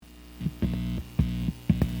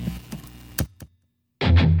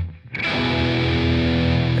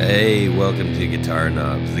Hey, welcome to Guitar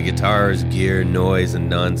Knobs, the guitars, gear, noise, and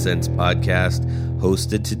nonsense podcast,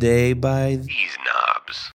 hosted today by these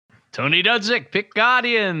knobs. Tony Dudzik, Pick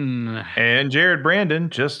Guardian. And Jared Brandon,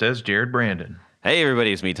 just as Jared Brandon. Hey,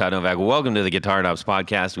 everybody, it's me, Todd Novak. Welcome to the Guitar Knobs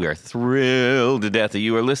podcast. We are thrilled to death that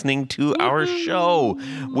you are listening to our show,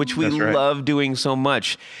 which we love doing so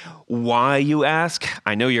much. Why, you ask?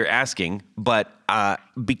 I know you're asking, but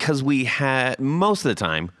because we had, most of the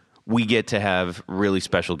time, we get to have really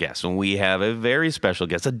special guests. And we have a very special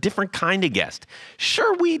guest, a different kind of guest.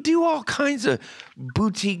 Sure, we do all kinds of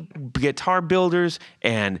boutique guitar builders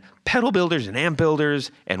and pedal builders and amp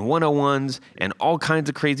builders and 101s and all kinds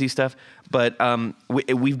of crazy stuff. But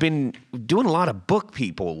we've been doing a lot of book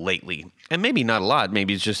people lately. And maybe not a lot.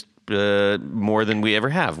 Maybe it's just more than we ever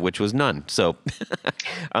have, which was none. So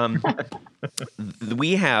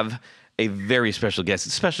we have a very special guest.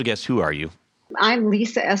 Special guest, who are you? I'm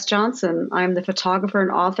Lisa S. Johnson. I'm the photographer and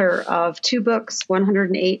author of two books,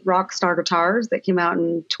 108 Rockstar Guitars, that came out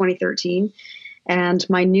in 2013. And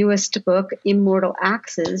my newest book, Immortal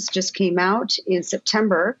Axes, just came out in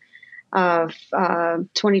September of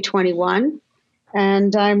 2021.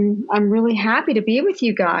 And I'm really happy to be with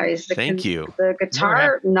you guys. Thank you. The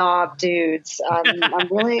guitar knob dudes. I'm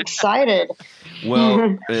really excited.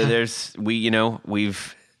 Well,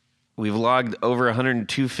 we've logged over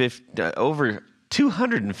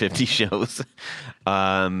 250 shows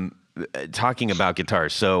talking about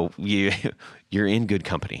guitars. So you're in good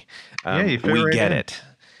company. You fit we right get in. it.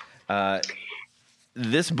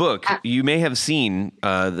 This book, you may have seen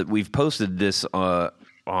that we've posted this on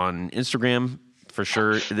Instagram for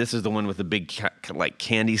sure. This is the one with the big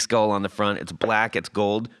candy skull on the front. It's black, it's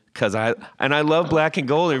gold. Because I love black and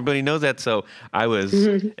gold. Everybody knows that. So I was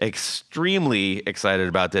extremely excited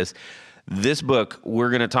about this. This book we're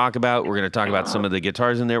going to talk about some of the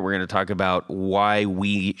guitars in there. We're going to talk about why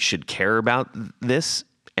we should care about this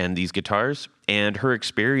and these guitars and her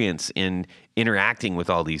experience in interacting with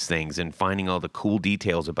all these things and finding all the cool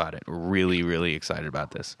details about it. Really, really excited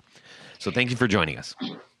about this. So thank you for joining us.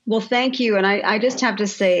 Well, thank you. And I just have to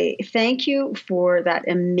say thank you for that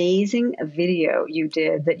amazing video you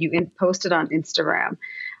did that you posted on Instagram.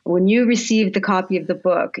 When you received the copy of the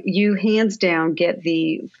book, you hands down get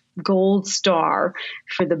the gold star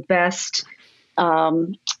for the best.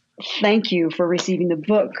 Thank you for receiving the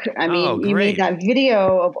book. I mean, you made that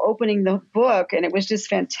video of opening the book, and it was just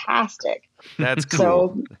fantastic. That's cool.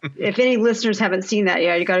 So if any listeners haven't seen that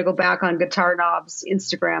yet, you got to go back on Guitar Knobs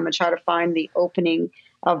Instagram and try to find the opening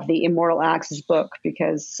of the Immortal Axes book,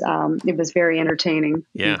 because it was very entertaining.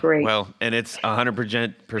 Yeah, great. Well, and it's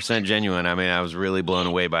 100% genuine. I mean, I was really blown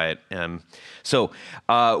away by it. So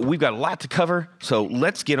we've got a lot to cover, so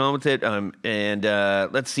let's get on with it. And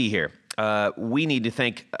let's see here. We need to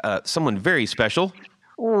thank someone very special,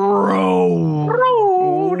 Road,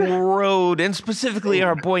 and specifically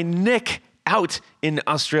our boy Nick out in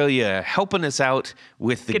Australia, helping us out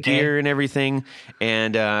with the gear and everything.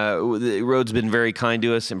 And Rode's been very kind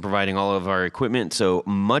to us in providing all of our equipment. So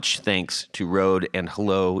much thanks to Rode, and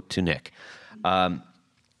hello to Nick.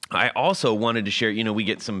 I also wanted to share, we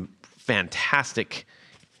get some fantastic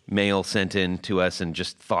mail sent in to us and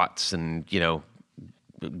just thoughts and,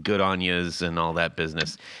 good on yous and all that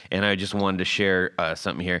business. And I just wanted to share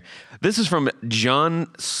something here. This is from John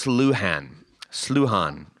Sluhan.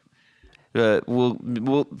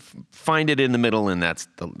 We'll find it in the middle, and that's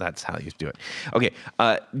how you do it. Okay.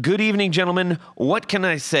 Good evening, gentlemen. What can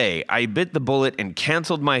I say? I bit the bullet and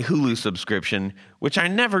canceled my Hulu subscription, which I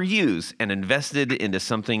never use, and invested into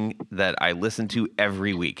something that I listen to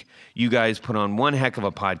every week. You guys put on one heck of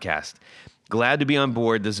a podcast. Glad to be on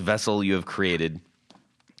board this vessel you have created.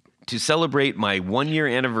 To celebrate my 1-year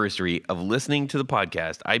anniversary of listening to the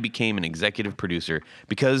podcast, I became an executive producer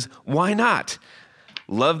because why not?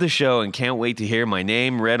 Love the show and can't wait to hear my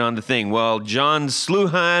name read on the thing. Well, John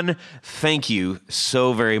Sluhan, thank you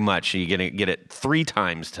so very much. You're going to get it 3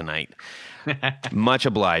 times tonight. Much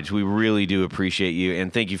obliged. We really do appreciate you,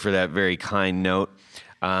 and thank you for that very kind note.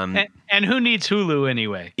 And who needs Hulu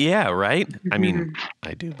anyway? Yeah, right? I mean,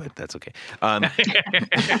 I do, but that's okay.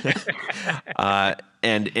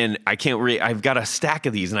 And I can't read. I've got a stack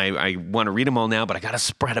of these, and I want to read them all now, but I got to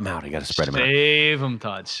spread them out. Save them,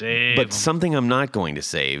 Todd. Save them. But something I'm not going to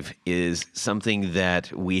save is something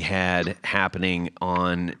that we had happening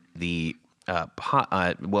on the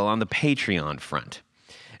on the Patreon front.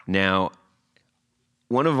 Now,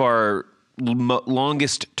 one of our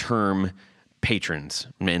longest term patrons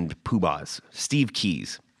and poobahs, Steve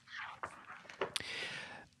Keys,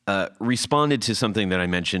 responded to something that I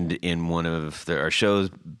mentioned in one of our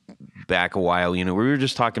shows back a while, we were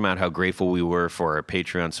just talking about how grateful we were for our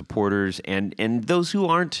Patreon supporters and those who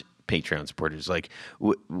aren't Patreon supporters. Like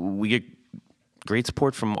we get great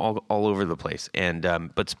support from all over the place, and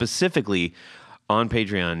but specifically on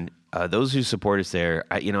Patreon, those who support us there,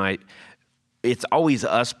 it's always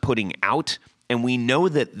us putting out, and we know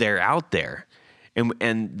that they're out there.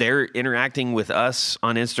 And they're interacting with us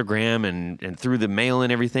on Instagram and through the mail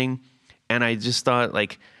and everything. And I just thought,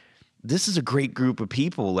 like, this is a great group of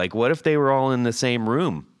people. Like, what if they were all in the same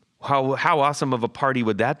room? How awesome of a party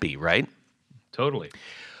would that be, right? Totally.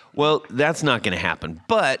 Well, that's not going to happen.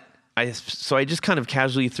 But I just kind of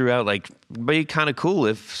casually threw out, like, it'd be kind of cool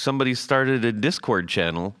if somebody started a Discord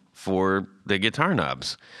channel for the Guitar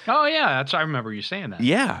Knobs. Oh, yeah. I remember you saying that.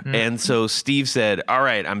 Yeah. Mm-hmm. And so Steve said, all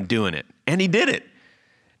right, I'm doing it. And he did it.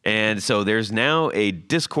 And so there's now a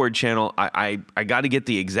Discord channel. I got to get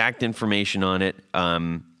the exact information on it,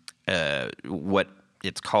 what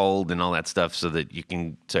it's called and all that stuff, so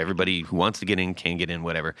everybody who wants to get in can get in,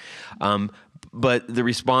 whatever. But the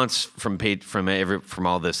response from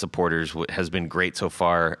all the supporters has been great so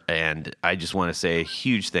far, and I just want to say a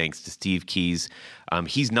huge thanks to Steve Keys.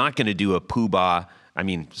 He's not going to do a poobah. I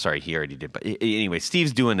mean, sorry, he already did. But anyway,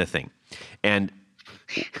 Steve's doing the thing, and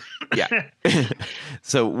yeah.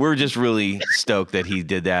 So we're just really stoked that he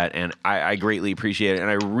did that, and I greatly appreciate it. And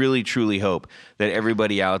I really, truly hope that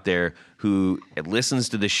everybody out there who listens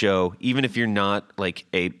to the show, even if you're not like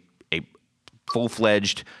a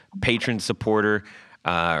full-fledged patron supporter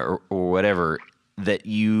or whatever, that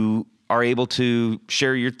you are able to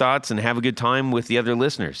share your thoughts and have a good time with the other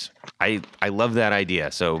listeners. I love that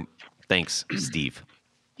idea. So thanks, Steve.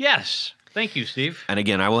 Yes. Thank you, Steve. And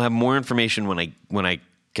again, I will have more information when I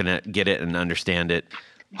can get it and understand it.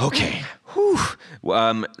 Okay. Whew.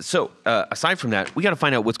 So aside from that, we got to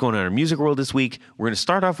find out what's going on in our music world this week. We're going to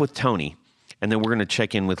start off with Tony, and then we're going to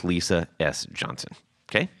check in with Lisa S. Johnson.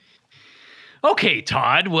 Okay? Okay,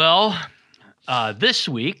 Todd. Well, this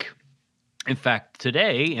week, in fact,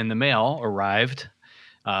 today in the mail arrived,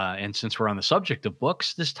 and since we're on the subject of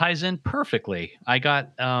books, this ties in perfectly. I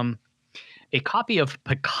got a copy of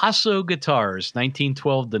Picasso Guitars,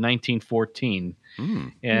 1912 to 1914.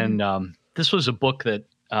 And this was a book that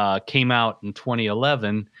came out in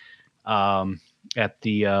 2011 at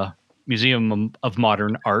the Museum of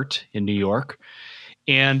Modern Art in New York.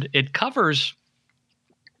 And it covers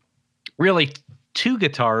really two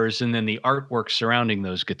guitars and then the artwork surrounding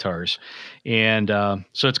those guitars. And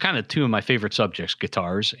so it's kind of two of my favorite subjects,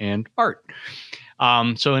 guitars and art.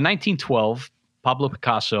 So in 1912, Pablo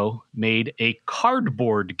Picasso made a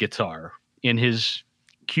cardboard guitar in his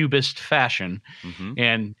cubist fashion,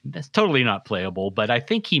 and that's totally not playable, but I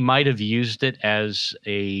think he might have used it as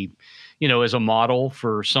a model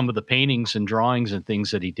for some of the paintings and drawings and things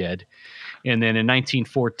that he did. And then in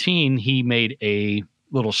 1914, he made a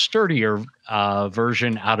little sturdier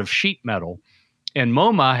version out of sheet metal. And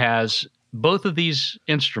MoMA has both of these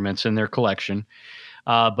instruments in their collection.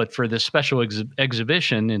 But for this special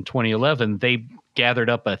exhibition in 2011, they gathered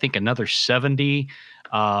up, I think, another 70,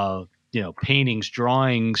 paintings,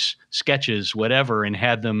 drawings, sketches, whatever, and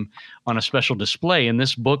had them on a special display. And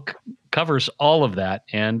this book covers all of that.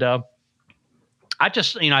 And I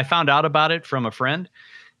found out about it from a friend,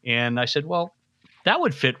 and I said, well, that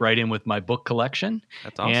would fit right in with my book collection.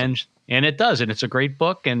 That's awesome. And it does. And it's a great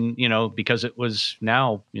book. And, because it was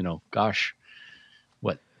now,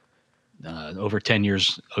 over 10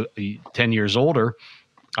 years older.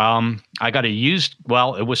 I got it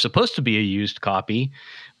was supposed to be a used copy,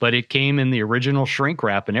 but it came in the original shrink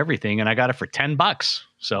wrap and everything, and I got it for $10.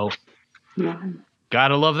 So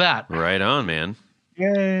gotta love that. Right on, man.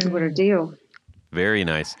 What a deal. Very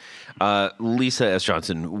nice. Lisa S.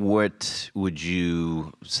 Johnson, what would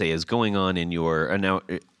you say is going on in your now?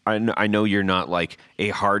 I know you're not like a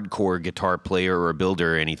hardcore guitar player or a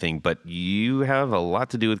builder or anything, but you have a lot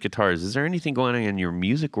to do with guitars. Is there anything going on in your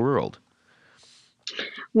music world?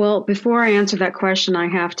 Well, before I answer that question, I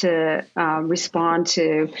have to respond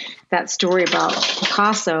to that story about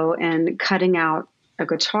Picasso and cutting out a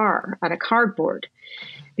guitar out of cardboard,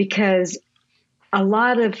 because a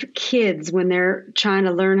lot of kids, when they're trying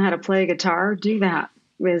to learn how to play guitar, do that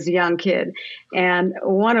as a young kid. And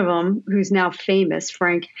one of them, who's now famous,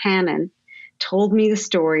 Frank Hannon, told me the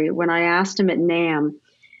story when I asked him at NAMM.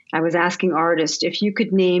 I was asking artists, if you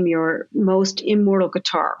could name your most immortal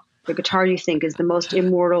guitar, the guitar you think is the most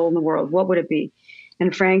immortal in the world, what would it be?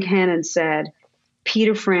 And Frank Hannon said,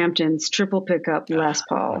 Peter Frampton's triple pickup Les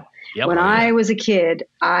Paul. Yep. When I was a kid,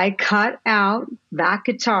 I cut out that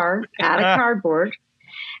guitar out of cardboard,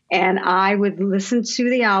 and I would listen to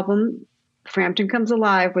the album Frampton Comes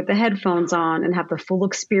Alive with the headphones on and have the full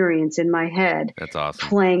experience in my head. That's awesome.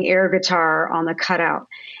 Playing air guitar on the cutout.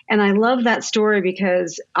 And I love that story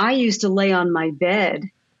because I used to lay on my bed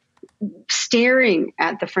staring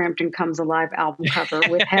at the Frampton Comes Alive album cover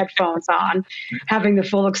with headphones on, having the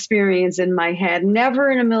full experience in my head, never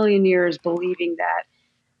in a million years believing that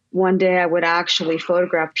one day I would actually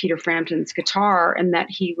photograph Peter Frampton's guitar and that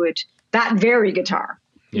he would, that very guitar,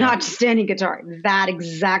 not just any guitar, that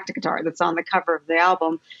exact guitar that's on the cover of the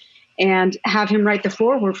album, and have him write the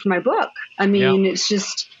foreword for my book. I mean, it's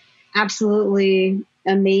just absolutely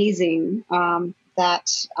amazing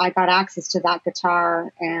that I got access to that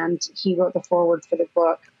guitar and he wrote the foreword for the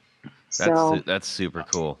book. That's super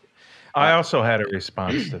cool. I also had a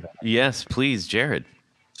response to that. Yes, please, Jared.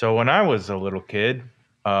 So when I was a little kid,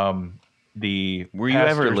 were you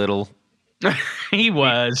ever little? He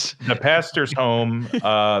was. The pastor's home,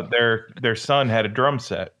 their son had a drum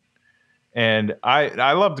set. And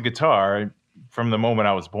I loved the guitar from the moment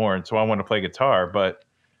I was born, so I wanted to play guitar. But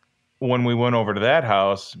when we went over to that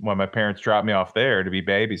house, when my parents dropped me off there to be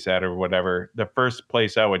babysat or whatever, the first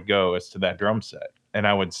place I would go is to that drum set. And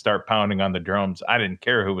I would start pounding on the drums. I didn't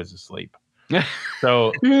care who was asleep.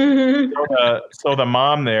 So the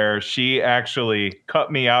mom there, she actually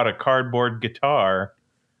cut me out a cardboard guitar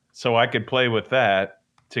so I could play with that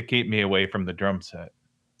to keep me away from the drum set.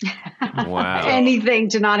 Wow. Anything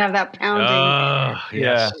to not have that pounding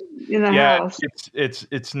in the house.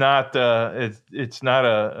 It's not a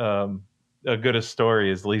good a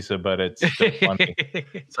story as Lisa, but it's still funny.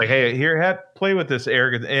 It's like, hey, here, play with this air,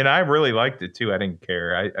 and I really liked it too. I didn't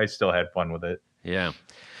care. I still had fun with it. Yeah.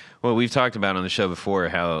 Well, we've talked about on the show before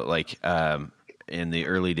how, like, in the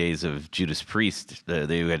early days of Judas Priest,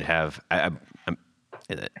 they would have. I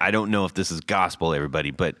don't know if this is gospel, everybody,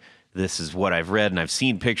 but this is what I've read and I've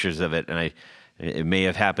seen pictures of it, and it may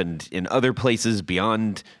have happened in other places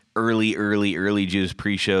beyond early Judas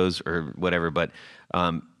Priest shows or whatever. But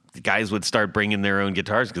guys would start bringing their own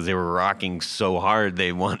guitars because they were rocking so hard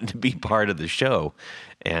they wanted to be part of the show,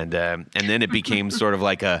 and then it became sort of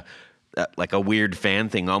like a weird fan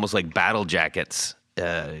thing, almost like battle jackets.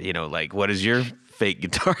 Like, what does your fake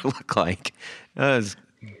guitar look like?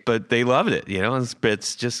 But they loved it.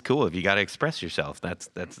 It's just cool. If you got to express yourself, that's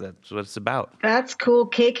what it's about. That's cool.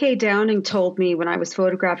 KK Downing told me when I was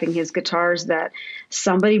photographing his guitars that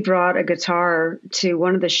somebody brought a guitar to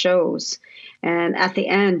one of the shows, and at the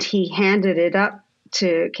end he handed it up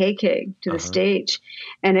to KK to the stage,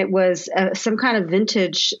 and it was some kind of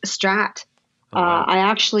vintage Strat. Wow. I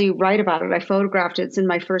actually write about it. I photographed it. It's in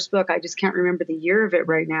my first book. I just can't remember the year of it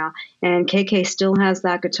right now. And KK still has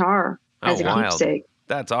that guitar as a keepsake.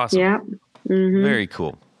 That's awesome. Yeah. Mm-hmm. Very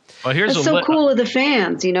cool. Well, here's It's so cool of the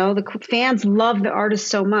fans. The fans love the artist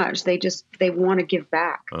so much. They want to give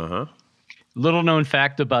back. Little known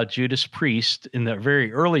fact about Judas Priest in the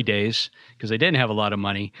very early days, because they didn't have a lot of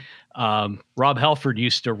money. Rob Halford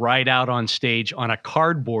used to ride out on stage on a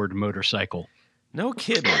cardboard motorcycle. No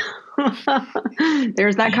kidding.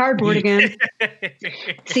 There's that cardboard again.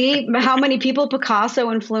 See how many people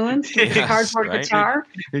Picasso influenced with the cardboard guitar?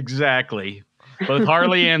 Exactly. Both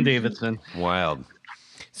Harley and Davidson. Wild.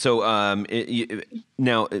 So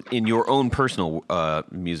now, in your own personal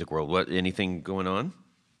music world, anything going on?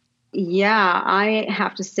 Yeah, I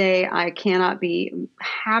have to say I cannot be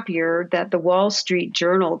happier that the Wall Street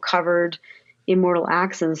Journal covered Immortal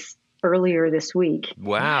Access earlier this week.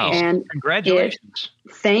 Wow. And congratulations.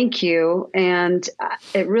 Thank you. And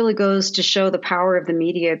it really goes to show the power of the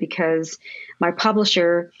media, because my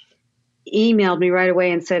publisher emailed me right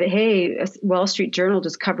away and said, hey, Wall Street Journal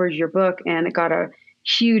just covered your book and it got a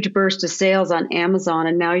huge burst of sales on Amazon,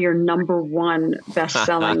 and now you're #1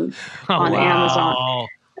 best-selling on Amazon.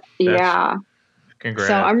 Yeah. Congrats.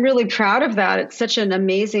 So I'm really proud of that. It's such an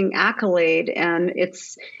amazing accolade, and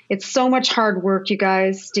it's so much hard work, you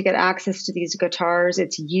guys, to get access to these guitars.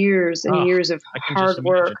 It's years and years of hard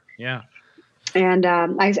work. Yeah. And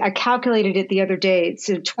I calculated it the other day. It's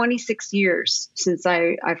 26 years since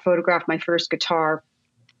I photographed my first guitar.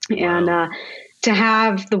 Wow. And to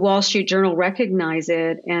have the Wall Street Journal recognize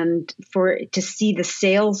it, and to see the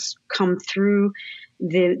sales come through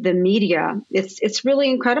the media, it's really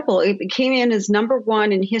incredible. It came in as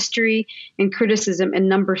 #1 in history and criticism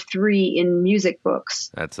and #3 in music books.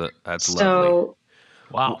 That's so lovely.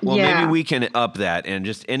 Wow. Well, maybe we can up that, and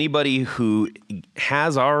just anybody who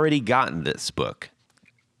has already gotten this book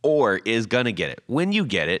or is going to get it, when you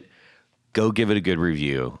get it, go give it a good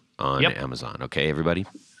review on Amazon. Okay, everybody?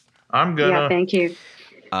 I'm going to. Yeah, thank you.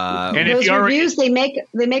 And if Those you already, reviews, they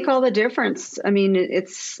make all the difference. I mean,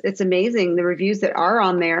 it's amazing, the reviews that are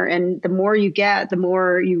on there, and the more you get, the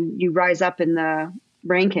more you rise up in the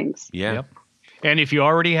rankings. Yeah, Yep. And if you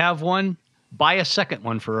already have one, buy a second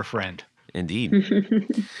one for a friend.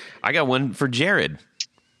 indeed. I got one for Jared.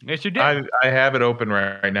 Yes, you did. I have it open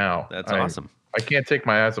right now. That's awesome. I can't take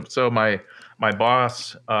my eyes up. So my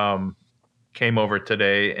boss came over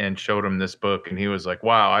today and showed him this book, and he was like,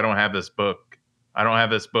 "Wow, I don't have this book. I don't have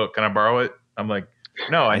this book. Can I borrow it?" I'm like,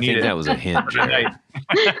 "No, I need think it." that was a hint, Jared.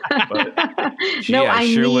 Gee, No,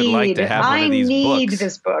 I sure would like to have one of these I need books.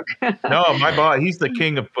 this book. No, my boss, he's the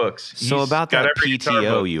king of books. So He's about got that every guitar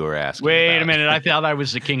PTO book. you were asking. Wait about. a minute. I thought I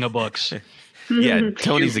was the king of books. Yeah,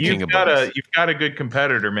 Tony's the king of books. You've got a good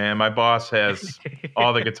competitor, man. My boss has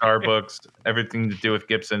all the guitar books, everything to do with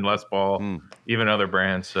Gibson, Les Paul, even other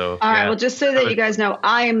brands. So, All right. yeah. Well, just so that you guys know,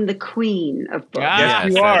 I am the queen of books. Yeah. Yes,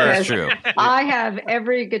 you that are. is true. I have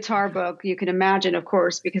every guitar book you can imagine, of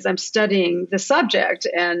course, because I'm studying the subject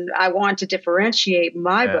and I want to differentiate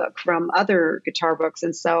my book from other guitar books.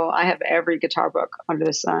 And so I have every guitar book under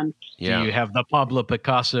the sun. Yeah. Do you have the Pablo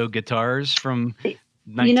Picasso guitars from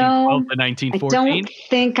You know, 1912 to I 1914? don't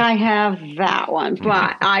think I have that one,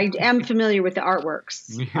 but I am familiar with the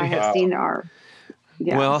artworks. I have seen the art.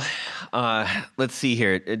 Yes. Well, let's see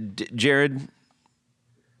here. Jared, what's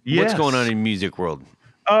Yes. going on in music world?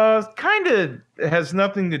 Kind of has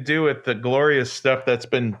nothing to do with the glorious stuff that's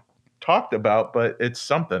been talked about, but it's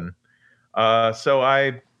something. So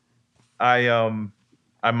I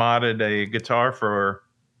modded a guitar for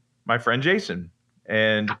my friend Jason,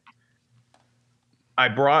 and I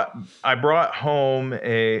brought home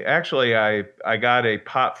I got a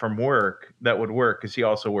pot from work that would work because he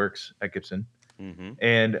also works at Gibson,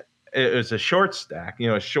 and it was a short stack,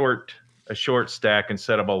 a short stack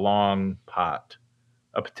instead of a long pot,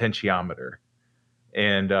 a potentiometer,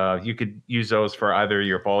 and you could use those for either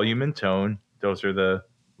your volume and tone. Those are the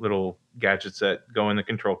little gadgets that go in the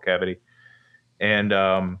control cavity, and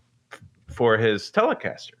for his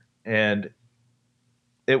Telecaster, and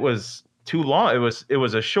it was too long. It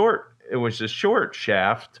was a short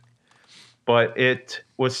shaft, but it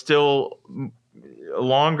was still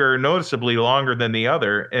longer, noticeably longer than the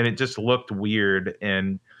other, and it just looked weird.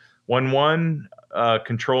 And when one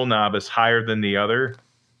control knob is higher than the other,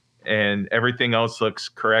 and everything else looks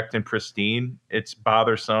correct and pristine, it's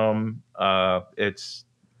bothersome. It's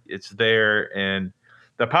there, and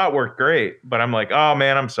the pot worked great, but I'm like, oh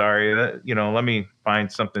man, I'm sorry. Let me find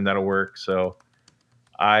something that'll work. So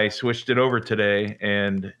I switched it over today,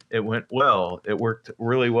 and it went well. It worked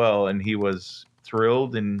really well, and he was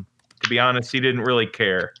thrilled. And to be honest, he didn't really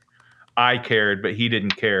care. I cared, but he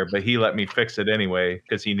didn't care. But he let me fix it anyway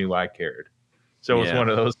because he knew I cared. So it was one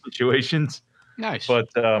of those situations. Nice. But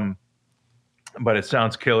it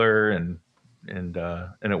sounds killer, and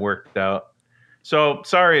it worked out. So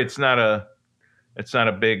sorry, it's not a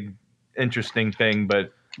big interesting thing,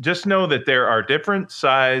 but just know that there are different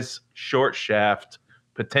size short shaft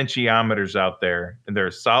potentiometers out there, and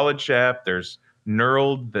there's solid shaft, there's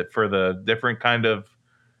knurled, that for the different kind of,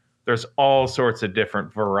 there's all sorts of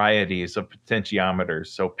different varieties of potentiometers.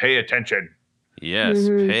 So pay attention. Yes,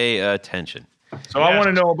 pay attention. So I want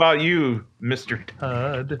to know about you, Mr.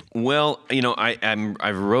 Todd. Well,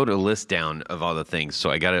 I've wrote a list down of all the things,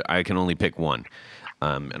 so I can only pick one,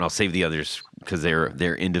 and I'll save the others because they're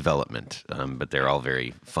in development, but they're all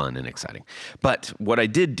very fun and exciting. But what I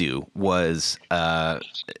did do was I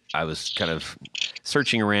was kind of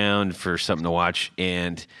searching around for something to watch,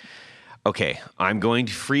 and okay, I'm going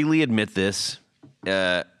to freely admit this.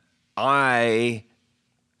 I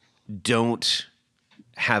don't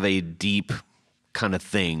have a deep kind of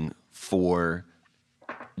thing for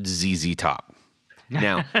ZZ Top.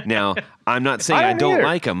 Now, I'm not saying I don't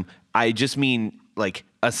like them. I just mean, like,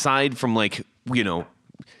 aside from, like,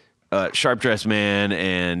 Sharp Dressed Man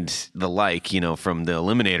and the like, from the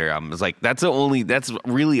Eliminator album, it's like, that's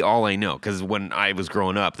really all I know. Because when I was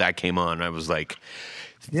growing up, that came on. I was like,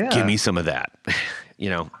 give me some of that.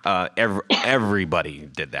 Everybody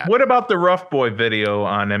did that. What about the Rough Boy video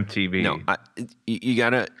on MTV? No, you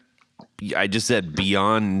gotta. I just said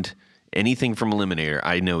beyond anything from Eliminator,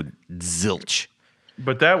 I know zilch.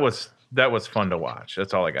 But that was fun to watch.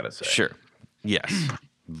 That's all I gotta say. Sure. Yes.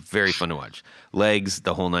 Very fun to watch. Legs,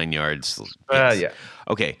 the whole 9 yards. Yes. Yeah.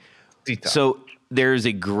 Okay. So there's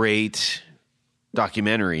a great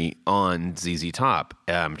documentary on ZZ Top.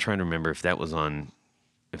 I'm trying to remember if that was on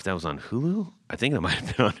Hulu. I think that might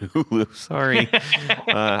have been on Hulu. Sorry.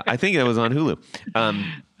 I think that was on Hulu.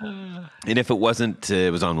 And if it wasn't,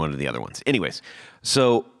 it was on one of the other ones. Anyways,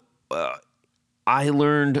 so I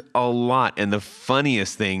learned a lot. And the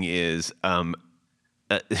funniest thing is,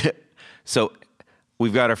 so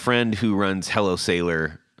we've got a friend who runs Hello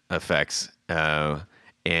Sailor effects,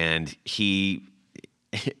 and he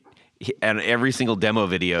and every single demo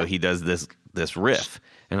video he does this riff,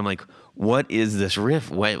 and I'm like, what is this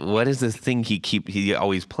riff? What is this thing he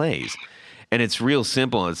always plays? And it's real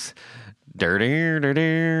simple. It's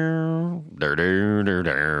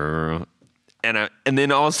and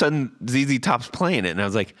then all of a sudden ZZ Top's playing it, and I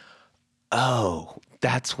was like, oh,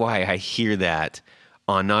 that's why I hear that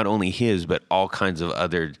on not only his but all kinds of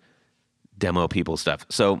other demo people stuff.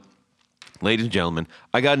 So, ladies and gentlemen,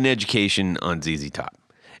 I got an education on ZZ Top,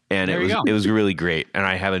 and it was really great, and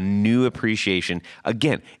I have a new appreciation.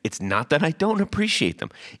 Again, it's not that I don't appreciate them.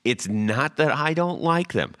 It's not that I don't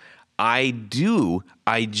like them. I do.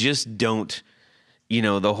 I just don't.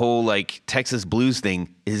 The whole like Texas blues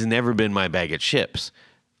thing has never been my bag of chips,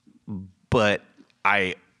 but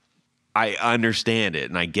I understand it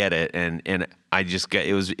and I get it, and I just get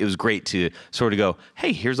it was great to sort of go,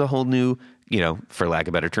 hey, here's a whole new, for lack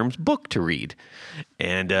of better terms, book to read,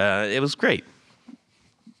 and it was great.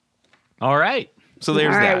 All right, so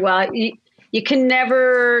there's all right, that. Well, you can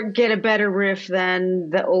never get a better riff than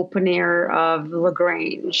the opener of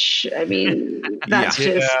LaGrange. I mean, that's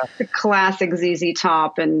just the classic ZZ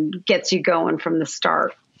Top and gets you going from the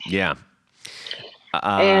start. Yeah.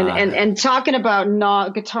 And talking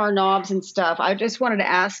about guitar knobs and stuff, I just wanted to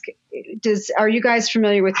ask, are you guys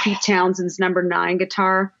familiar with Pete Townsend's number 9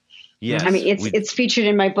 guitar? Yes. I mean, it's featured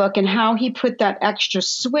in my book, and how he put that extra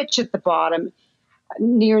switch at the bottom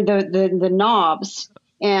near the knobs.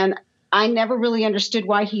 And I never really understood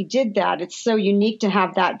why he did that. It's so unique to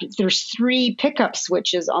have that. There's 3 pickup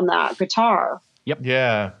switches on that guitar. Yep.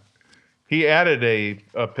 Yeah. He added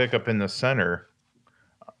a pickup in the center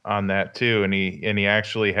on that too, and he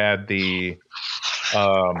actually had the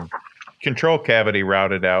control cavity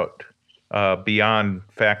routed out beyond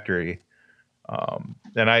factory.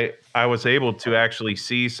 And I was able to actually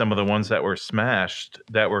see some of the ones that were smashed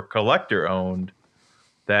that were collector owned,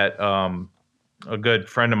 that a good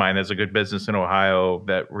friend of mine has a good business in Ohio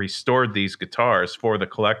that restored these guitars for the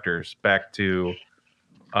collectors back to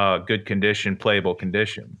good condition, playable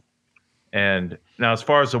condition. And now, as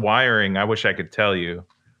far as the wiring, I wish I could tell you,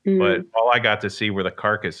 but all I got to see were the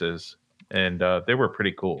carcasses, and they were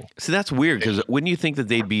pretty cool. So that's weird, because wouldn't you think that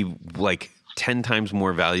they'd be like 10 times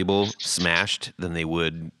more valuable smashed than they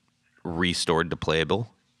would restored to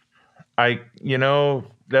playable?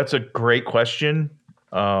 That's a great question.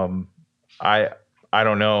 I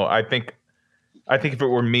don't know. I think if it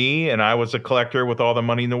were me and I was a collector with all the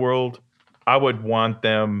money in the world, I would want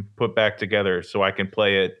them put back together so I can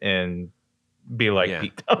play it and be like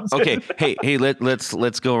Pete Townsend. Okay. Hey,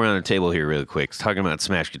 let's go around the table here really quick. Talking about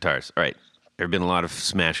smash guitars. All right. There have been a lot of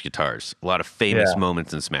smash guitars, a lot of famous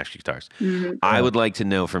moments in smash guitars. Mm-hmm. I would like to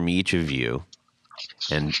know from each of you,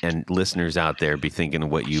 and listeners out there be thinking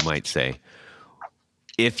of what you might say.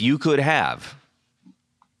 If you could have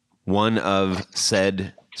one of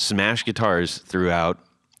said smash guitars throughout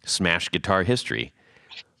smash guitar history,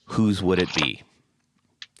 whose would it be?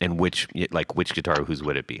 And which guitar, whose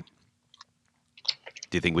would it be?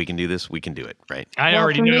 Do you think we can do this? We can do it, right? I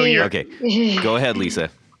already know you're... Okay. Go ahead,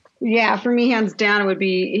 Lisa. Yeah, for me, hands down, it would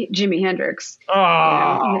be Jimi Hendrix.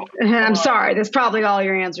 Oh. I'm sorry. That's probably all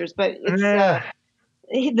your answers, but it's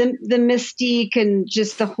the mystique and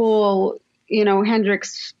just the whole,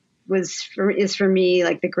 Hendrix is for me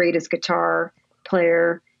like the greatest guitar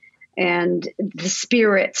player, and the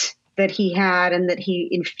spirit that he had and that he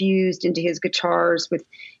infused into his guitars with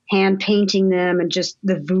hand painting them, and just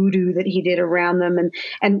the voodoo that he did around them.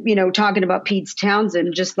 And talking about Pete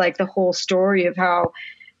Townsend, just like the whole story of how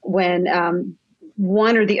when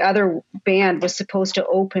one or the other band was supposed to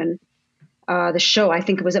open the show, I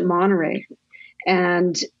think it was at Monterey,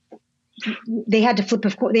 and they had to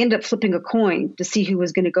they ended up flipping a coin to see who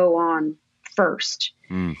was going to go on first.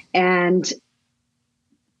 And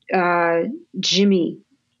Jimmy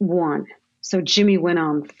won. So Jimmy went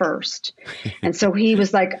on first. And so he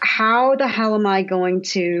was like, how the hell am I going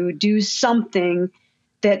to do something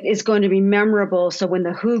that is going to be memorable, so when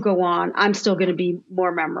the Who go on, I'm still going to be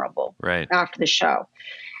more memorable after the show?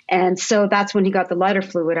 And so that's when he got the lighter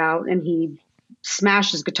fluid out, and he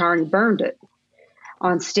smashed his guitar and he burned it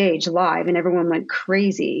on stage live, and everyone went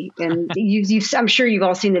crazy. And I'm sure you've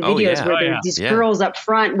all seen the videos where there's these girls up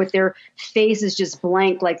front with their faces just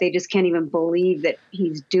blank, like they just can't even believe that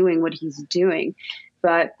he's doing what he's doing.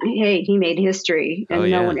 But hey, he made history, and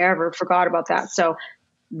no one ever forgot about that. So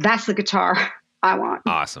that's the guitar I want.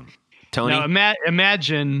 Awesome. Tony? Now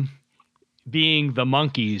imagine being the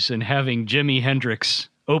Monkees and having Jimi Hendrix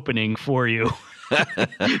opening for you.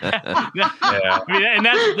 I mean, and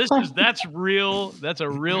that's real. That's a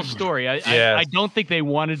real story. I don't think they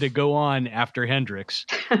wanted to go on after Hendrix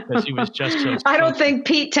because he was just so. I don't think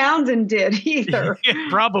Pete Townsend did either.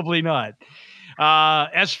 Probably not.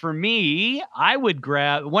 As for me, I would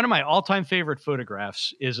grab one of my all-time favorite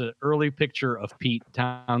photographs is an early picture of Pete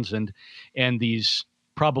Townsend and these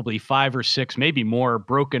probably 5 or 6, maybe more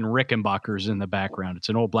broken Rickenbackers in the background. It's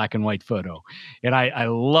an old black and white photo. And I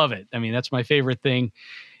love it. I mean, that's my favorite thing.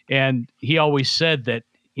 And he always said that,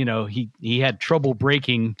 he had trouble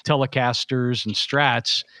breaking Telecasters and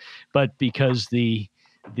Strats, but because the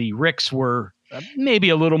Ricks were maybe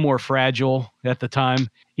a little more fragile at the time,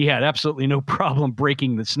 he had absolutely no problem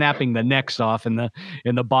snapping the necks off and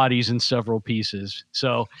the bodies in several pieces.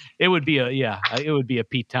 So it would be a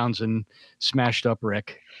Pete Townsend smashed up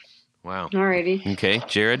Rick. Wow. Alrighty. Okay,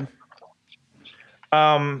 Jared.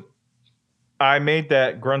 I made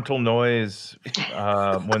that gruntle noise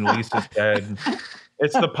when Lisa said,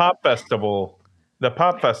 "It's the pop festival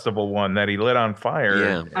one that he lit on fire."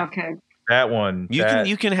 Yeah. Okay. That one.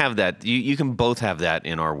 You can have that. You can both have that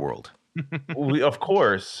in our world. Of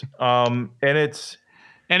course. And it's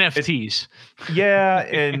NFTs.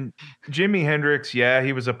 And Jimi Hendrix,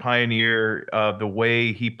 he was a pioneer of the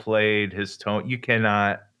way he played his tone.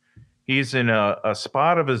 He's in a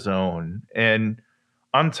spot of his own. And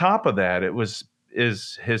on top of that,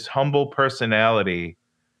 is his humble personality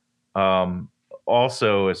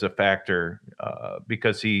also is a factor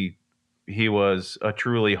because he was a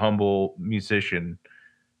truly humble musician.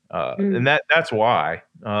 And that's why.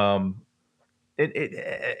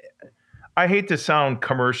 I hate to sound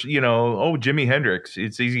commercial, Jimi Hendrix.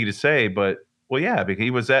 It's easy to say, but because he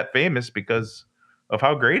was that famous because of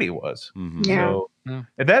how great he was. Mm-hmm. Yeah. So,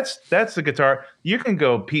 and that's the guitar. You can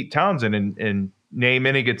go Pete Townsend and name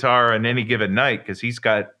any guitar on any given night because he's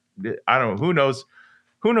got, I don't know, who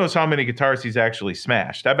knows how many guitars he's actually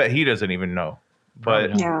smashed. I bet he doesn't even know.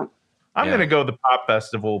 But Yeah. I'm going to go the Pop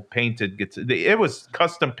Festival painted guitar. It was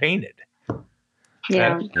custom painted.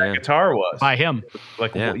 Yeah. That guitar was by him. It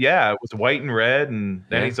was white and red, and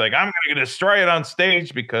then he's like, "I'm gonna destroy it on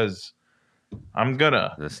stage because I'm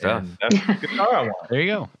gonna." The stuff. And that's the guitar I want. There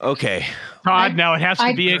you go. Okay. Todd, now it has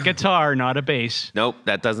to be a guitar, not a bass. Nope,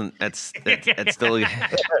 that doesn't. That's still.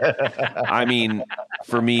 I mean,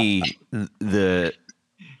 for me,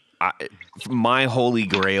 my holy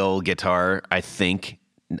grail guitar, I think.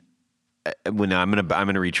 When I'm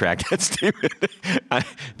gonna retract that statement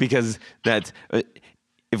because that's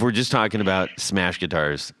if we're just talking about smash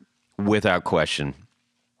guitars, without question,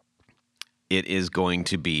 it is going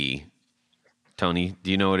to be. Tony,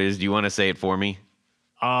 do you know what it is? Do you want to say it for me?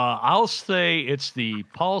 I'll say it's the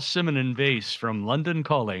Paul Simonon bass from London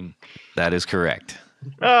Calling. That is correct.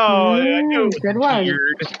 Oh, good one.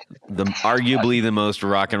 Arguably the most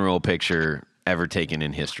rock and roll picture ever taken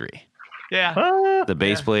in history. Yeah. The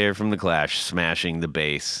bass player from The Clash smashing the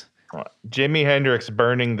bass. Jimi Hendrix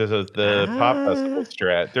burning the Pop Festival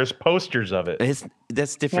Strat. There's posters of it.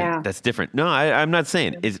 That's different. Yeah. That's different. No, I'm not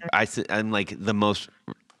saying. I'm like the most,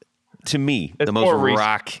 to me, It's the most more recent.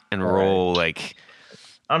 rock and roll, like.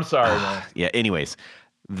 I'm sorry, man. Yeah, anyways,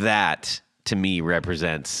 that to me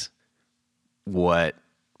represents what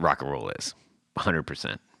rock and roll is.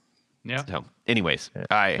 100%. Yeah. So, anyways, All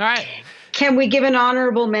right. Can we give an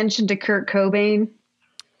honorable mention to Kurt Cobain?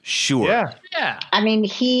 Sure. Yeah. I mean,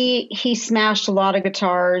 he smashed a lot of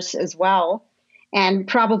guitars as well, and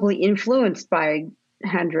probably influenced by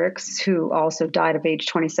Hendrix, who also died of age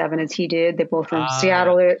 27 as he did. They both from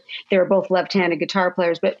Seattle. They were both left-handed guitar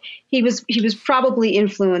players, but he was probably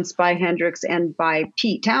influenced by Hendrix and by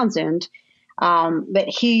Pete Townsend. But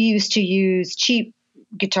he used to use cheap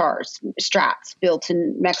guitars, Strats built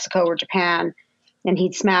in Mexico or Japan, and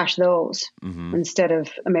he'd smash those instead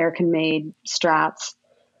of American-made Strats.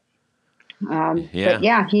 But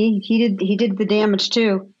yeah, he did the damage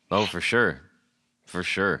too. Oh, for sure. For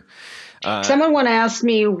sure. Someone want to ask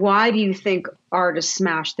me, why do you think artists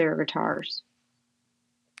smash their guitars?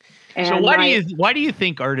 And So why do you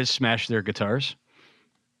think artists smash their guitars?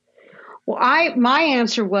 Well, my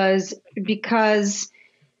answer was because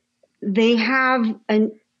they have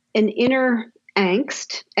an inner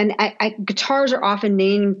angst, and guitars are often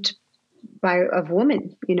named of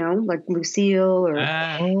women, like Lucille or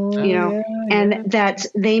that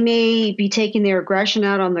they may be taking their aggression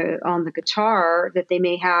out on the guitar that they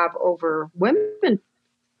may have over women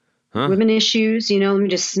women issues, let me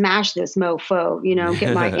just smash this mofo,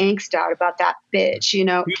 get my angst out about that bitch,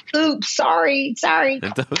 oops, sorry.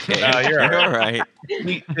 It's okay. No, you're You're all all right.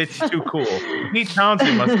 It's too cool. Pete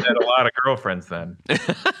Townsend must have had a lot of girlfriends then.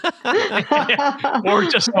 Or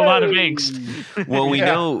just a lot of angst. Well, we Yeah.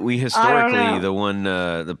 know know. historically the one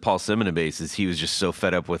the Paul Simon bases, he was just so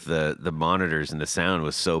fed up with the monitors and the sound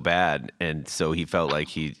was so bad, and so he felt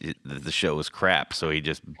like the show was crap, so he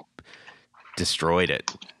just destroyed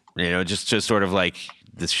it. Just sort of like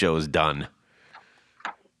this show is done.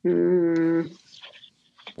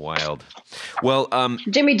 Wild. Well,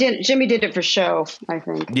 Jimmy did it for show, I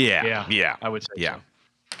think. yeah. I would say Yeah.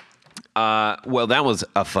 so. Well, that was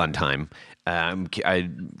a fun time. I'm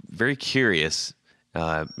very curious.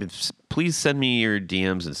 Please send me your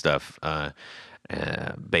DMs and stuff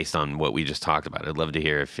based on what we just talked about. I'd love to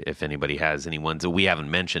hear if anybody has any ones that we haven't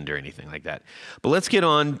mentioned or anything like that. But let's get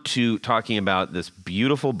on to talking about this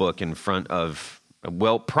beautiful book in front of,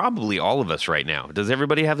 well, probably all of us right now. Does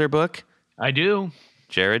everybody have their book? I do.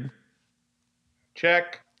 Jared?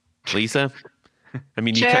 Check. Lisa? I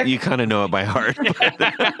mean, Check. you kind of know it by heart.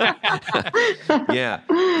 Yeah.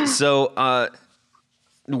 So,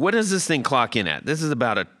 what does this thing clock in at? This is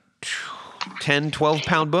about a 10,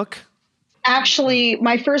 12-pound book? Actually,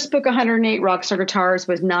 my first book, 108 Rockstar Guitars,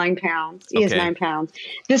 was 9 pounds. Is Okay. 9 pounds.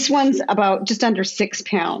 This one's about just under 6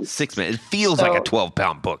 pounds. 6 minutes. It feels like a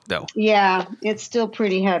 12-pound book, though. Yeah, it's still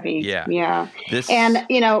pretty heavy. Yeah. And,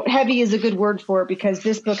 heavy is a good word for it because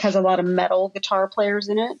this book has a lot of metal guitar players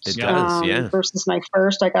in it. It does, yeah. Versus my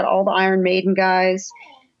first. I got all the Iron Maiden guys.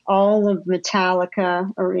 All of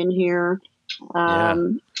Metallica are in here.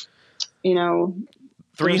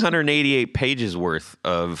 388 pages worth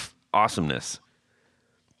of awesomeness.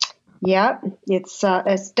 Yeah, it's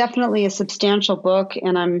definitely a substantial book,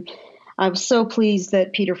 and I'm so pleased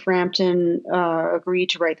that Peter Frampton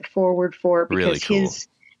agreed to write the foreword for it because Really cool. his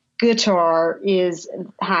guitar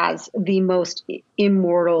has the most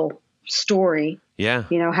immortal story. Yeah.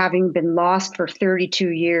 Having been lost for 32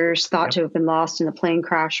 years, thought to have been lost in a plane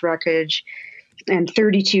crash wreckage, and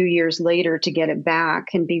 32 years later to get it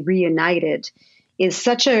back and be reunited is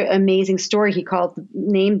such an amazing story. He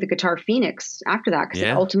named the guitar Phoenix after that because it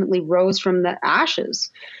ultimately rose from the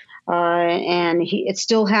ashes. And it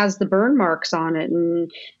still has the burn marks on it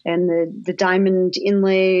and the diamond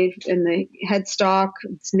inlay and the headstock.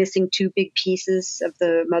 It's missing 2 big pieces of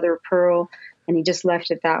the mother of pearl, and he just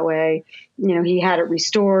left it that way. He had it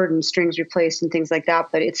restored and strings replaced and things like that,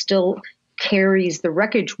 but it still carries the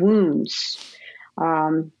wreckage wounds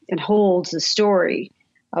and holds the story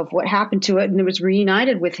of what happened to it. And it was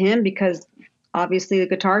reunited with him because obviously the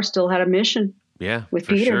guitar still had a mission. Yeah, with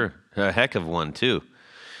for Peter. sure. A heck of one, too.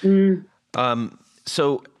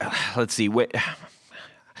 So let's see.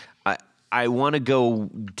 I want to go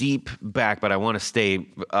deep back, but I want to stay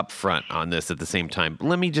up front on this at the same time.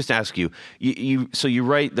 Let me just ask you, so you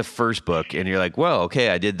write the first book and you're like, well, okay,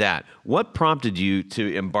 I did that. What prompted you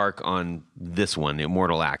to embark on this one,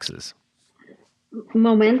 Immortal Axes?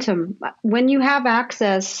 Momentum. When you have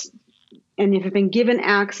access and you've been given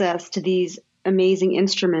access to these amazing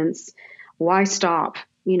instruments, why stop?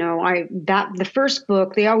 The first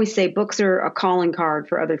book, they always say books are a calling card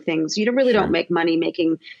for other things. You don't make money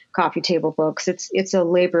making coffee table books. It's a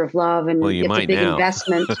labor of love, and it's a big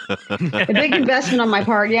investment. A big investment on my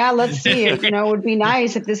part. Yeah, let's see. It would be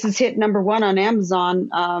nice if this is hit #1 on Amazon.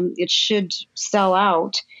 It should sell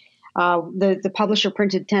out. The publisher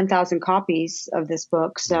printed 10,000 copies of this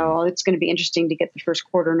book, so it's going to be interesting to get the first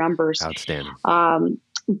quarter numbers. Outstanding.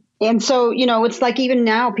 And so, it's like even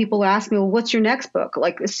now people ask me, well, what's your next book?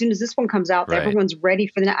 Like as soon as this one comes out, Right. everyone's ready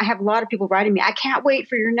for I have a lot of people writing me, I can't wait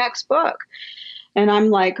for your next book. And I'm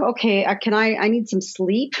like, okay, I need some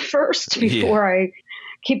sleep first before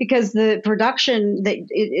because the production that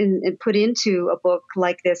it put into a book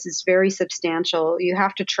like this is very substantial. You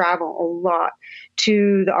have to travel a lot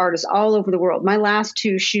to the artists all over the world. My last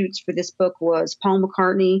 2 shoots for this book was Paul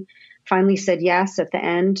McCartney finally said yes at the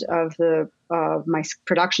end of my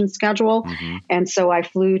production schedule. Mm-hmm. And so I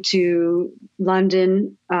flew to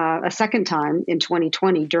London a second time in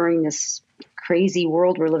 2020 during this crazy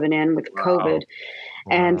world we're living in with COVID.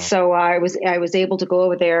 And so I was able to go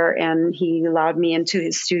over there, and he allowed me into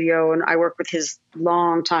his studio, and I worked with his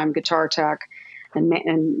longtime guitar tech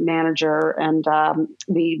and manager, and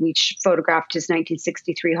we photographed his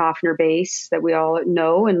 1963 Hofner bass that we all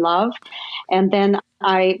know and love. And then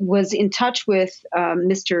I was in touch with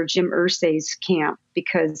Mr. Jim Irsay's camp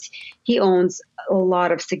because he owns a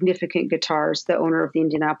lot of significant guitars, the owner of the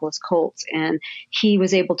Indianapolis Colts, and he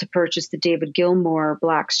was able to purchase the David Gilmour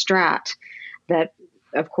Black Strat that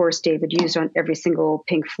of course, David used on every single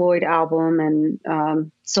Pink Floyd album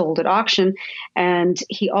and sold at auction. And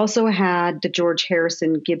he also had the George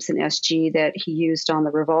Harrison Gibson SG that he used on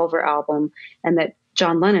the Revolver album, and that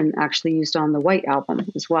John Lennon actually used on the White album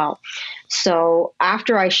as well. So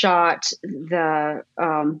after I shot the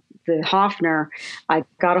Hofner, I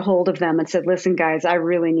got a hold of them and said, "Listen, guys, I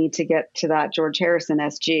really need to get to that George Harrison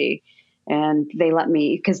SG." And they let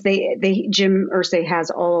me, because Jim Irsay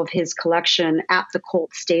has all of his collection at the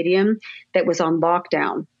Colt Stadium that was on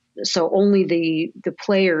lockdown. So only the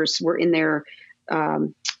players were in there,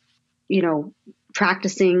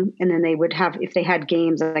 practicing, and then they would have, if they had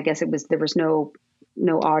games, I guess there was no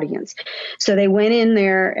audience. So they went in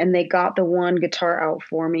there and they got the one guitar out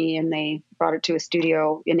for me, and they brought it to a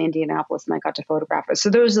studio in Indianapolis, and I got to photograph it.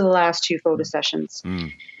 So those are the last 2 photo sessions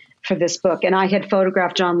for this book. And I had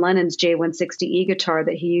photographed John Lennon's J160E guitar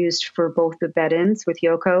that he used for both the bed-ins with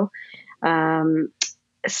Yoko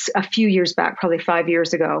a few years back, probably 5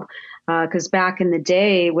 years ago. Because back in the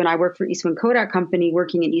day when I worked for Eastman Kodak Company,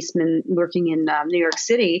 working in New York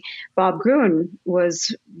City, Bob Gruen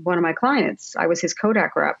was one of my clients. I was his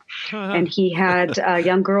Kodak rep. And he had a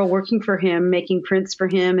young girl working for him, making prints for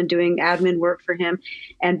him and doing admin work for him.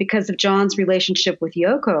 And because of John's relationship with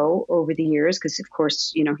Yoko over the years, because of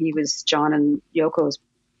course, he was John and Yoko's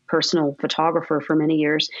personal photographer for many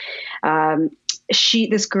years,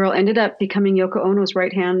 this girl ended up becoming Yoko Ono's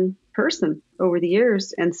right-hand person over the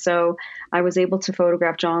years. And so I was able to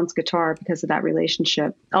photograph John's guitar because of that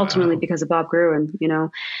relationship, ultimately because of Bob Gruen,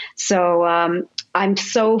 So I'm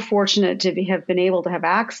so fortunate to have been able to have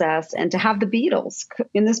access and to have the Beatles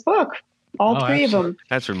in this book, all 3 of them.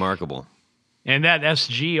 That's remarkable. And that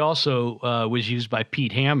SG also was used by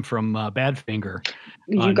Pete Ham from Badfinger.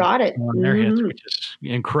 You got it. On their hits, which is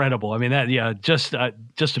incredible. I mean, just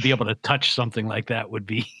to be able to touch something like that would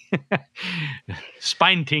be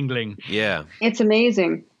spine tingling. Yeah, it's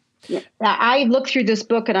amazing. I look through this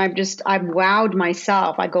book and I'm wowed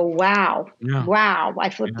myself. I go, wow, wow.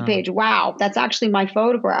 I flip the page. Wow, that's actually my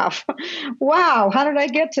photograph. Wow, how did I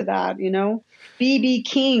get to that? B.B.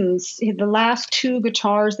 King's, the last 2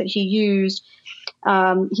 guitars that he used,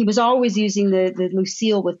 he was always using the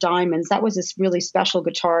Lucille with diamonds. That was this really special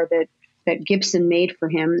guitar that Gibson made for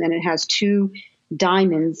him, and it has 2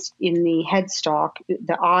 diamonds in the headstock.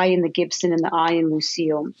 The eye in the Gibson and the eye in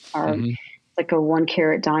Lucille are like a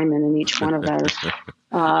 1-carat diamond in each one of those.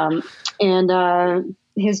 And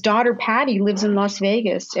his daughter Patty lives in Las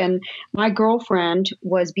Vegas, and my girlfriend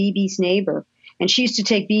was BB's neighbor. And she used to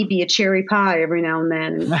take BB a cherry pie every now and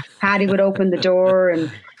then. And Patty would open the door,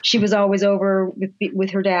 and she was always over with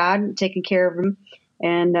her dad, taking care of him.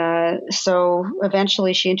 And so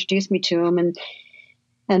eventually she introduced me to him. And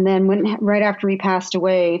then right after he passed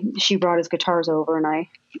away, she brought his guitars over, and I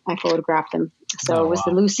photographed them. So it was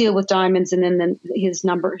the Lucille with diamonds, and then his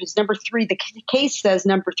number 3. The case says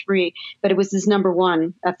number 3, but it was his number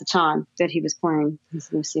 1 at the time that he was playing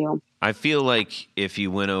his Lucille. I feel like if you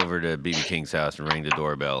went over to B.B. King's house and rang the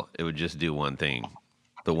doorbell, it would just do one thing.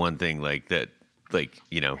 The one thing like that,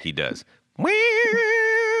 he does.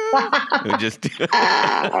 It would just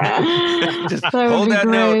hold that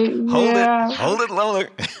note. Hold it lower.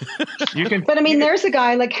 But I mean, there's a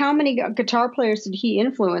guy, like, how many guitar players did he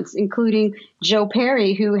influence, including Joe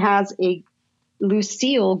Perry, who has a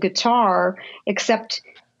Lucille guitar, except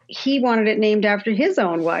he wanted it named after his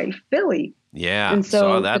own wife, Billie. Yeah. And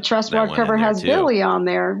so the Trustmark cover has Billie on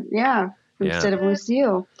there. Yeah. Instead of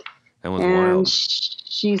Lucille. That one's wild.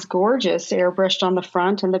 She's gorgeous, airbrushed on the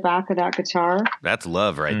front and the back of that guitar. That's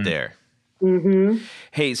love right there. Mm-hmm.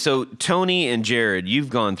 Hey, so Tony and Jared, you've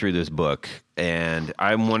gone through this book, and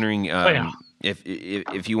I'm wondering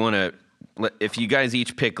if you want to, if you guys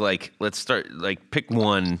each pick, let's start, pick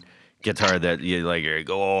one guitar that you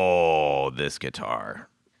go, this guitar.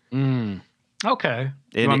 Okay.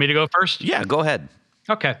 You want me to go first? Yeah, go ahead.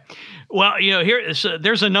 Okay. Well,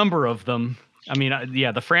 there's a number of them. I mean,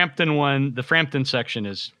 the Frampton one, the Frampton section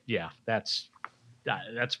is, that's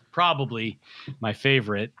probably my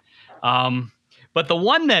favorite. But the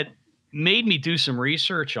one that made me do some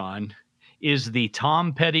research on is the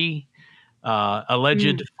Tom Petty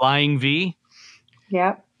alleged Flying V.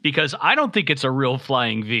 Yeah. Because I don't think it's a real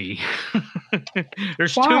Flying V.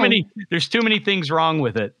 There's too many things wrong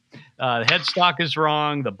with it. The headstock is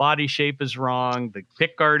wrong. The body shape is wrong. The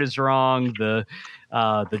pickguard is wrong. The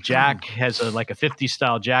jack has a 50s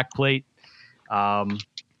style jack plate. I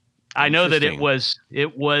know that it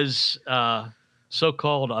was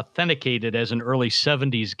so-called authenticated as an early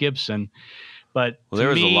 70s Gibson, but there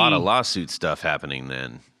was a lot of lawsuit stuff happening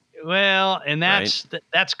then. Well, and that's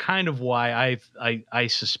kind of why I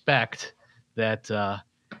suspect that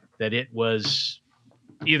that it was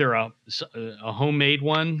either a homemade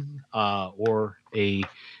one or a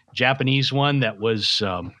Japanese one that was,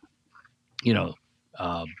 you know,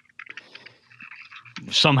 uh,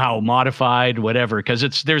 somehow modified, whatever.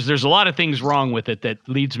 Because there's a lot of things wrong with it that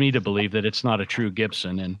leads me to believe that it's not a true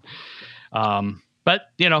Gibson. And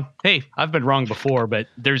but hey, I've been wrong before. But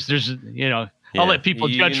there's I'll let people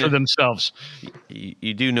judge for themselves.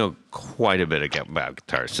 You do know quite a bit about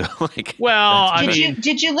guitar, so well,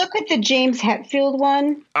 did you look at the James Hetfield one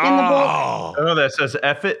in the book? Oh, that says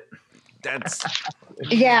F it. That's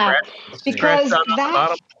because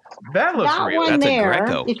that looks that real. one That's there. a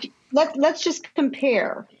Greco. Let's just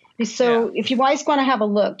compare. So if you guys want to have a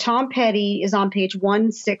look, Tom Petty is on page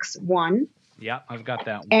 161. Yeah, I've got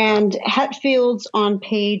that one. And Hetfield's on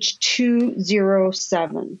page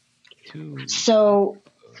 207. So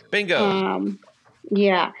bingo.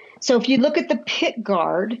 So if you look at the pit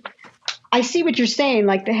guard, I see what you're saying.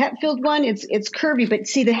 Like the Hetfield one, it's curvy, but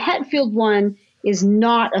see the Hetfield one is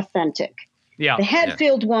not authentic. Yeah. The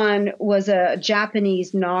Hetfield one was a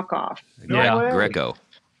Japanese knockoff. Greco.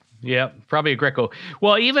 Yeah, probably a Greco.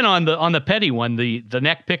 Well, even on the Petty one, the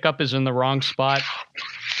neck pickup is in the wrong spot.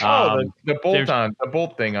 The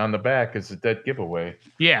bolt thing on the back is a dead giveaway.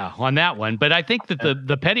 Yeah, on that one. But I think that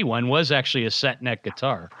the Petty one was actually a set neck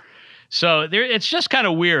guitar. So it's just kind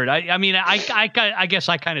of weird. I mean, I guess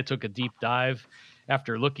I kind of took a deep dive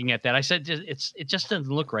after looking at that. I said it just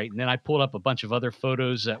doesn't look right, and then I pulled up a bunch of other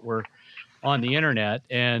photos that were on the internet,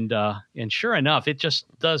 and sure enough, it just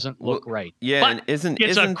doesn't look right. Yeah, but and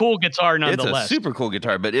it's a cool guitar nonetheless. It's a super cool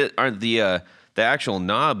guitar, but aren't the actual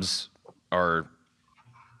knobs are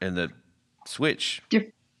in the switch?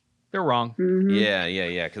 They're wrong. Mm-hmm.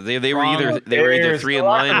 Yeah. Because they were either three in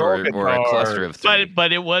line or a cluster of three.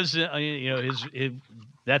 But it was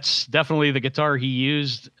that's definitely the guitar he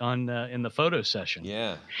used on in the photo session.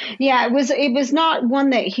 Yeah. Yeah, it was not one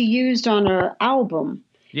that he used on an album.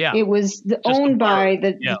 Yeah, it was owned by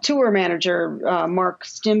the tour manager, Mark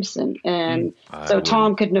Stimson. And so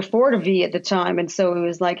Tom couldn't afford a V at the time. And so he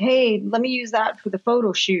was like, hey, let me use that for the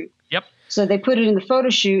photo shoot. Yep. So they put it in the photo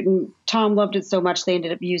shoot, and Tom loved it so much they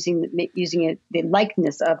ended up using it, the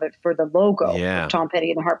likeness of it for the logo, Tom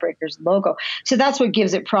Petty and the Heartbreakers logo. So that's what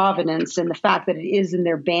gives it provenance, and the fact that it is in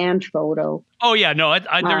their band photo. Oh yeah, no,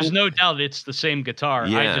 there's no doubt it's the same guitar.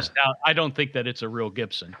 Yeah. I don't think that it's a real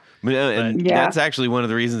Gibson. That's actually one of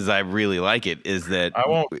the reasons I really like it, is that I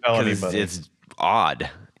won't tell anybody. It's odd.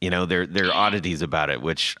 There are oddities about it,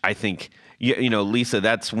 which I think Lisa,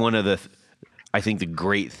 that's one of the I think the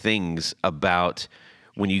great things about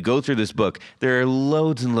when you go through this book. There are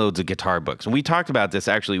loads and loads of guitar books, and we talked about this.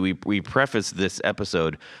 Actually, we prefaced this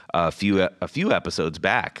episode a few episodes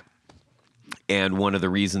back, and one of the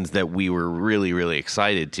reasons that we were really, really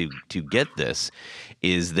excited to get this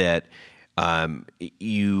is that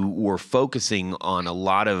you were focusing on a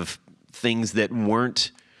lot of things that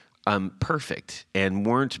weren't perfect and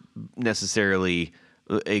weren't necessarily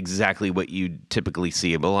exactly what you typically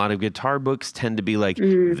see. But a lot of guitar books tend to be like,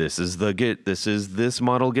 this is this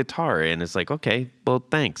model guitar, and it's like, okay, well,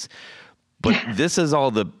 thanks. But this is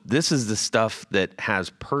the stuff that has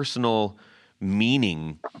personal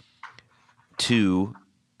meaning to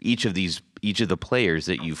each of the players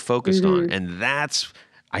that you've focused on, and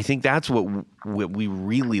I think that's what we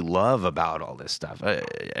really love about all this stuff.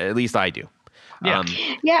 At least I do. Yeah.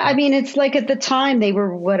 I mean, it's like at the time they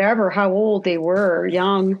were how old they were,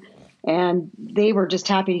 young, and they were just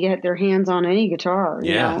happy to get their hands on any guitar,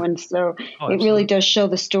 you know? And so it really does show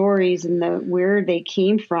the stories and where they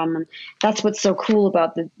came from. And that's what's so cool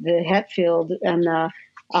about the Hetfield and the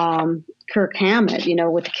Kirk Hammett,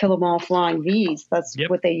 with the Kill 'Em All Flying V's. That's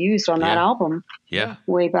what they used on that album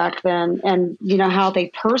way back then. And how they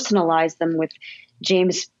personalized them with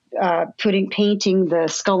James painting the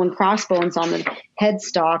skull and crossbones on the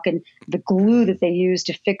headstock, and the glue that they used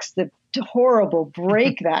to fix the horrible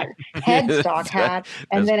break that headstock had,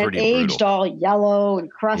 and then it aged brutal. all yellow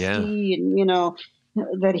and crusty, and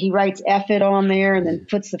that he writes F it on there, and then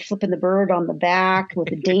puts the flipping the bird on the back with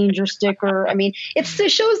the danger sticker. I mean, it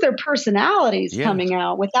shows their personalities coming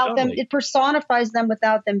out without them. It personifies them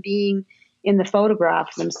without them being in the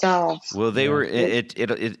photographs themselves. Well, they were.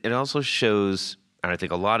 It also shows. And I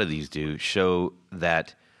think a lot of these do show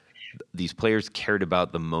that these players cared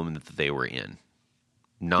about the moment that they were in.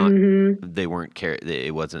 They weren't care.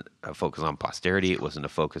 It wasn't a focus on posterity. It wasn't a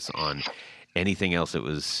focus on anything else. It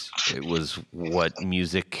was what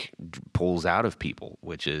music pulls out of people,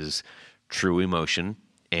 which is true emotion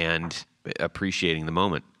and appreciating the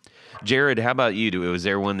moment. Jared, how about you? Was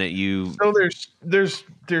there one that you? So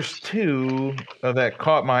there's two that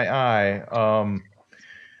caught my eye.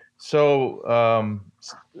 Someone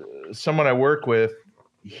I work with,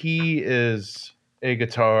 he is a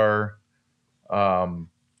guitar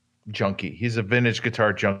junkie. He's a vintage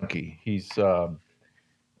guitar junkie.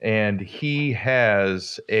 And he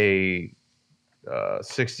has a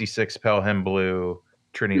 66 Pelham Blue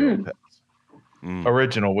Trinity Lopez.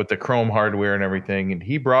 Original with the chrome hardware and everything, and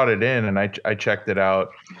he brought it in, and I checked it out,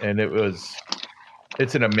 and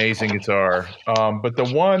it's an amazing guitar. But the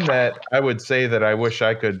one that I would say that I wish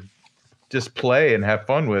I could just play and have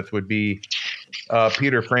fun with would be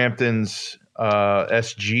Peter Frampton's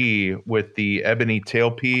SG with the ebony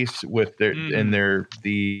tailpiece with it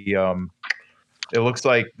looks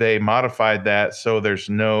like they modified that so there's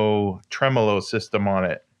no tremolo system on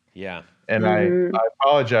it. Yeah. And I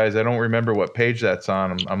apologize. I don't remember what page that's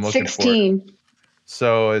on. I'm looking 16. for it.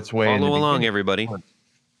 So it's way Follow along, everybody.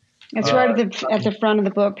 It's right at the front of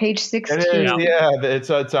the book, page 16. It is, yeah. It's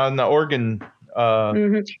on the organ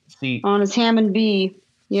seat. On his Hammond B.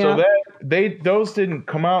 Yeah. So those didn't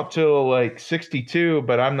come out till like 62,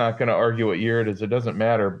 but I'm not going to argue what year it is. It doesn't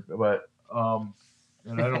matter. But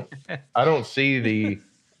and I don't see the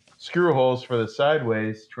screw holes for the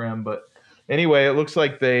sideways trim, but anyway, it looks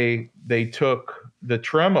like they took the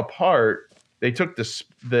trim apart. They took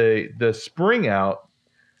the spring out,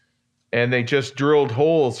 and they just drilled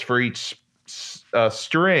holes for each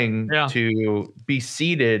string to be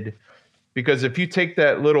seated. Because if you take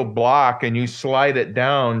that little block and you slide it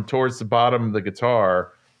down towards the bottom of the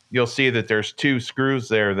guitar, you'll see that there's two screws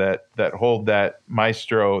there that hold that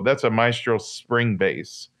Maestro. That's a Maestro spring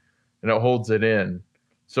base, and it holds it in.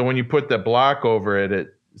 So when you put the block over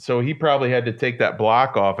it, so he probably had to take that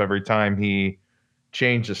block off every time he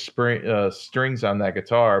changed the strings on that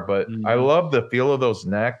guitar. But I love the feel of those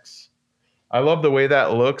necks. I love the way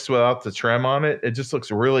that looks without the trim on it. It just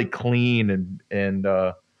looks really clean and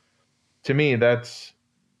to me, that's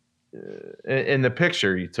in the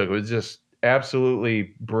picture you took. It was just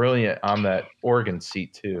absolutely brilliant on that organ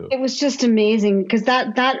seat too. It was just amazing because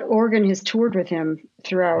that organ has toured with him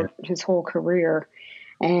throughout his whole career,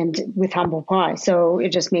 and with Humble Pie, so it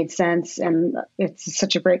just made sense, and it's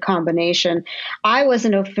such a great combination. I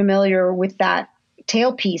wasn't familiar with that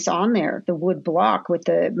tailpiece on there, the wood block with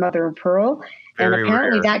the mother of pearl, and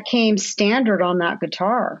apparently that came standard on that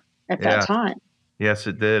guitar at that time. Yes,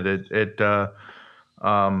 it did.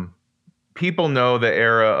 People know the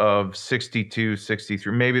era of 62,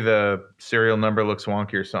 63. Maybe the serial number looks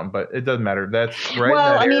wonky or something, but it doesn't matter. That's right.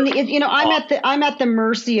 Well, I mean, I'm at the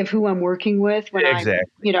mercy of who I'm working with when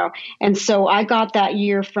and so I got that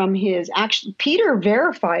year from his. Actually, Peter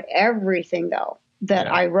verified everything though that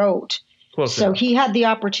I wrote. Close enough. He had the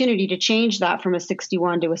opportunity to change that from a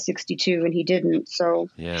 61 to a 62, and he didn't. So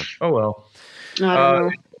Oh well. I don't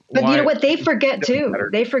know. But you know what? They forget too.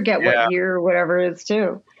 They forget what year or whatever it is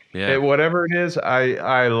too. Yeah. Whatever it is,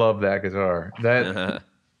 I love that guitar. That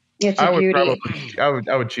it's a beauty. I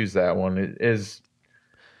would choose that one. It is.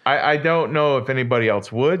 I don't know if anybody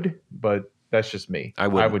else would, but that's just me. I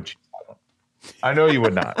would choose that one. I know you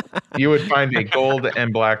would not. You would find a gold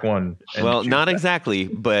and black one. Well, not exactly,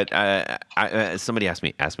 but somebody asked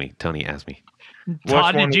me. Tony asked me.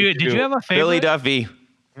 Todd, did you have a favorite? Billy Duffy.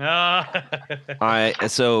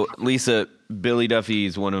 So Lisa, Billy Duffy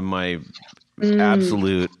is one of my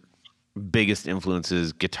absolute biggest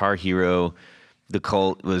influences. Guitar Hero, The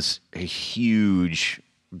Cult was a huge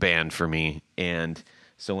band for me, and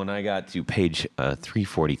so when I got to page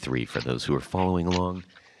 343, for those who are following along,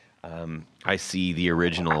 I see the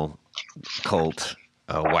original Cult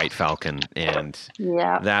White Falcon, and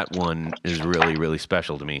that one is really, really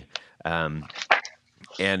special to me.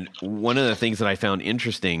 And one of the things that I found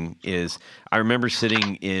interesting is I remember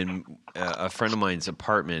sitting in a friend of mine's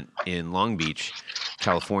apartment in Long Beach,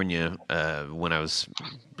 California, when I was,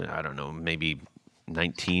 I don't know, maybe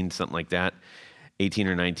 19, something like that, 18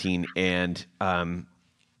 or 19. And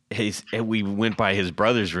we went by his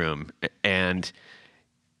brother's room, and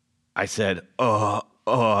I said, because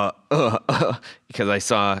I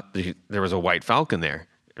saw there was a White Falcon there.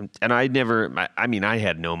 And I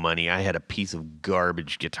had no money. I had a piece of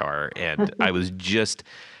garbage guitar, and I was just,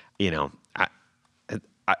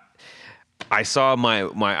 I saw my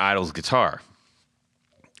idol's guitar,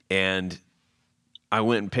 and I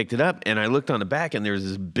went and picked it up, and I looked on the back, and there was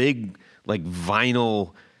this big, like,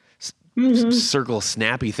 vinyl circle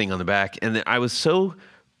snappy thing on the back, and I was so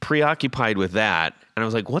preoccupied with that, and I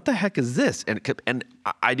was like, what the heck is this? And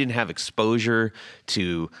I didn't have exposure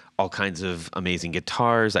to all kinds of amazing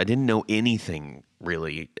guitars. I didn't know anything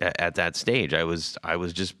really at that stage. I was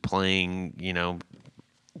just playing,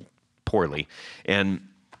 poorly, and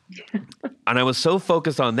I was so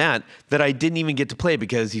focused on that I didn't even get to play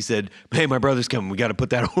because he said, "Hey, my brother's coming. We got to put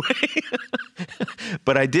that away."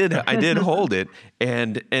 But I did hold it,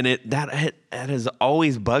 and that has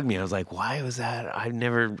always bugged me. I was like, "Why was that? I've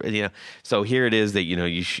never, So here it is that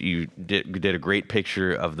you did a great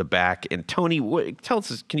picture of the back. And Tony,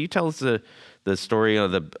 can you tell us the story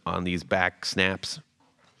on these back snaps?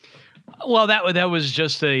 Well, that was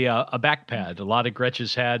just a back pad. A lot of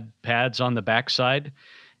Gretches had pads on the backside.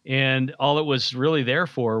 And all it was really there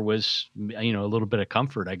for was, a little bit of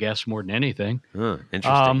comfort, I guess, more than anything.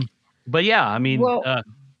 Interesting. But yeah, I mean, Well,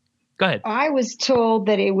 go ahead. I was told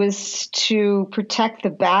that it was to protect the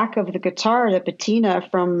back of the guitar, the patina,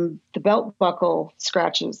 from the belt buckle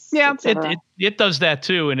scratches. Yeah, it does that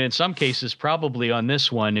too. And in some cases, probably on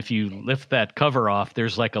this one, if you lift that cover off,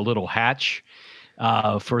 there's like a little hatch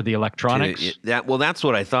for the electronics. That's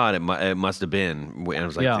what I thought it must have been. And I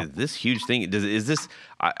was like, this huge thing, is this?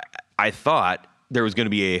 I thought there was going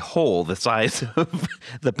to be a hole the size of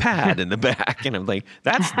the pad in the back, and I'm like,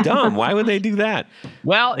 that's dumb. Why would they do that?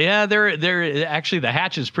 Well, yeah, they're actually, the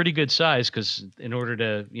hatch is pretty good size because in order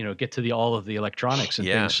to get to all of the electronics and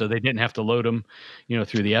things, so they didn't have to load them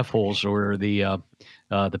through the F holes or the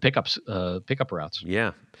pickup routes.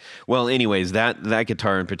 Yeah. Well, anyways, that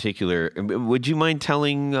guitar in particular, would you mind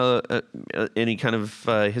telling any kind of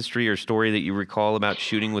history or story that you recall about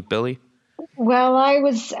shooting with Billy? Well, I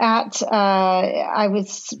was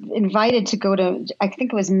invited to go to, I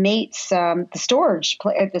think it was Mate's, the storage,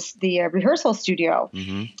 the rehearsal studio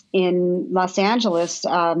in Los Angeles.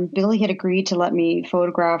 Billy had agreed to let me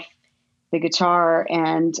photograph the guitar,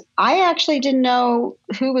 and I actually didn't know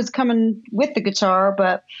who was coming with the guitar,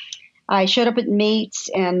 but I showed up at Mate's,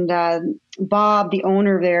 and Bob, the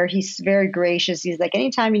owner there, he's very gracious. He's like,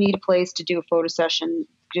 anytime you need a place to do a photo session,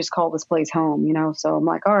 just call this place home, So I'm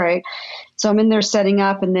like, all right. So I'm in there setting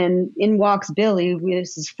up, and then in walks Billy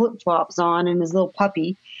with his flip-flops on and his little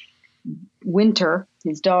puppy, Winter,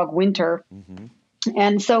 his dog Winter.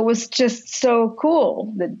 And so it was just so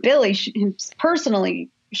cool that Billy personally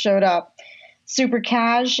showed up, super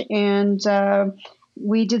cash, and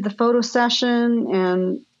we did the photo session,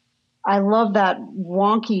 and I love that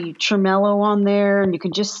wonky tremolo on there, and you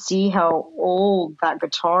can just see how old that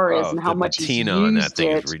guitar is and how much he's used on that thing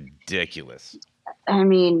it. is ridiculous. I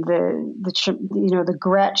mean, the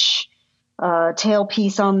Gretsch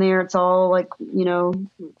tailpiece on there, it's all like,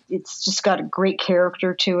 it's just got a great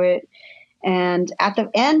character to it. And at the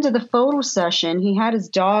end of the photo session, he had his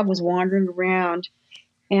dog was wandering around,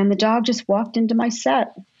 and the dog just walked into my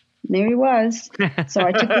set. And there he was. So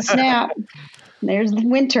I took the snap. There's the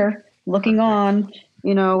Winter looking on,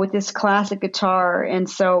 with this classic guitar. And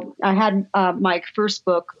so I had my first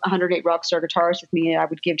book, 108 Rockstar Guitars, with me, and I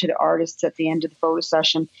would give to the artists at the end of the photo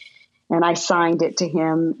session. And I signed it to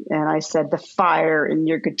him, and I said, "The fire in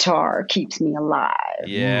your guitar keeps me alive."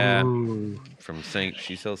 Yeah. Ooh. From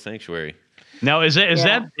She Sells Sanctuary. Now, is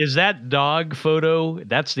that dog photo,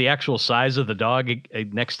 that's the actual size of the dog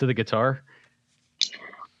next to the guitar?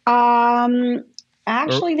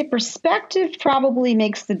 Actually, the perspective probably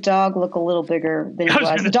makes the dog look a little bigger than he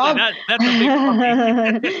was. The dog, that's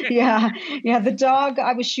a big puppy. yeah. The dog,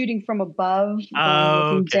 I was shooting from above,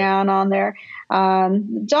 looking down on there.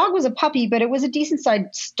 The dog was a puppy, but it was a decent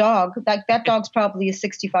sized dog. That dog's probably a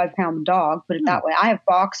 65-pound dog. Put it that way. I have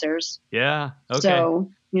boxers. Yeah. Okay.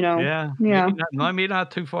 So yeah. Maybe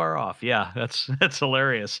not too far off. Yeah, that's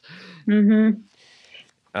hilarious. Mm-hmm.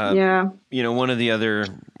 One of the other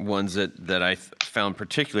ones that I found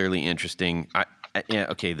particularly interesting.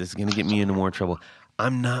 Okay, this is going to get me into more trouble.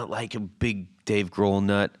 I'm not like a big Dave Grohl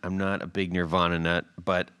nut. I'm not a big Nirvana nut,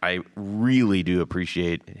 but I really do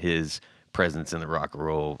appreciate his presence in the rock and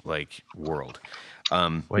roll world.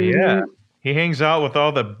 He hangs out with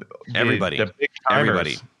all the everybody, the big timers.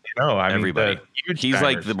 Everybody. Everybody. He's timers.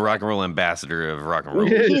 like the rock and roll ambassador of rock and roll.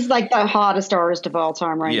 He's like the hottest artist of all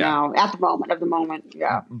time right now, at the moment.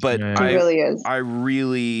 Yeah. But he really is. I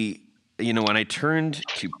really, when I turned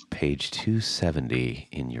to page 270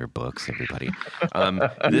 in your books, everybody,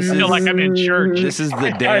 this I feel like I'm in church. This is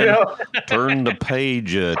the Dan. Turn to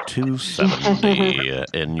page 270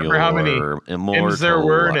 in your how many Immortal there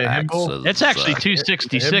were in a hymnal? It's actually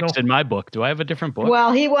 266 in my book. Do I have a different book?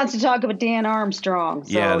 Well, he wants to talk about Dan Armstrong.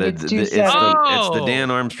 So it's it's the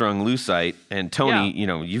Dan Armstrong Lucite. And Tony,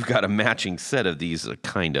 you've got a matching set of these,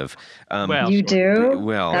 kind of. You do?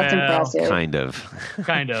 Well, that's impressive. Kind of.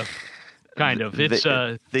 Kind of. kind of. It's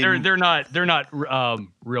they're not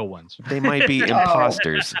real ones. They might be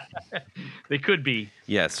imposters. They could be.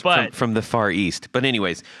 Yes, but from the Far East. But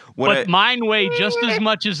anyways, mine weigh just as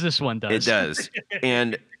much as this one does. It does.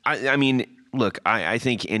 And I mean, look, I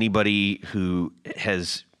think anybody who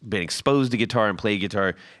has been exposed to guitar and played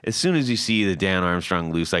guitar, as soon as you see the Dan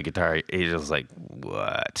Armstrong Lucite guitar, it's just like,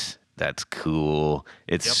 what? That's cool.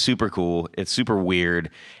 It's super cool. It's super weird.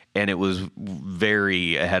 And it was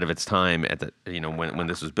very ahead of its time at the when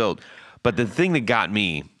this was built. But the thing that got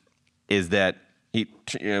me is that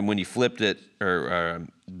when you flipped it, or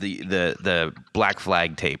the Black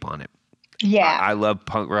Flag tape on it. Yeah, I love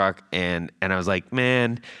punk rock, and I was like,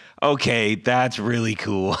 man, okay, that's really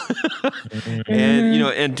cool. And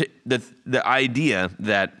and the idea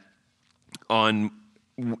that on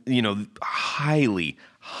highly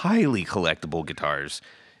collectible guitars,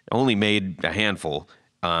 only made a handful.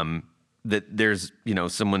 That there's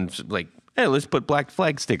someone's like, hey, let's put Black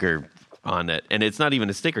Flag sticker on it, and it's not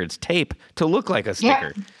even a sticker; it's tape to look like a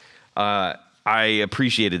sticker. Yeah. I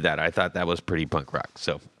appreciated that. I thought that was pretty punk rock.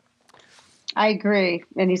 So, I agree.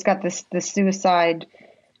 And he's got the Suicide,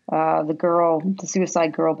 the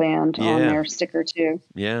Suicide Girl band on their sticker too.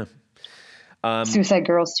 Yeah. Suicide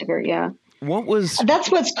Girl sticker. Yeah. That's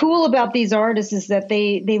what's cool about these artists is that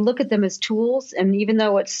they look at them as tools, and even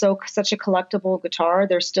though it's such a collectible guitar,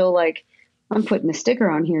 they're still like, I'm putting a sticker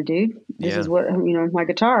on here, dude. This is what my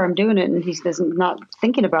guitar. I'm doing it, and he's not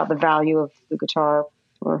thinking about the value of the guitar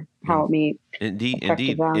or how it may indeed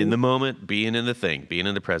in the moment, being in the thing, being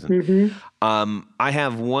in the present. Mm-hmm. I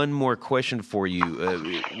have one more question for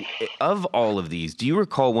you. Of all of these, do you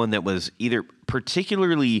recall one that was either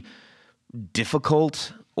particularly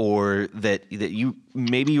difficult, or that you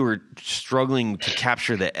maybe were struggling to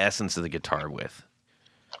capture the essence of the guitar with?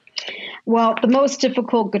 Well, the most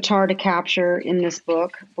difficult guitar to capture in this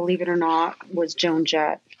book, believe it or not, was Joan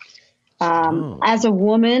Jett. As a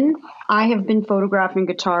woman, I have been photographing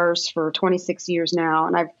guitars for 26 years now,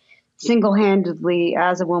 and I've single-handedly,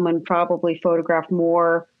 as a woman, probably photographed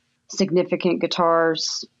more significant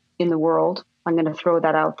guitars in the world. I'm going to throw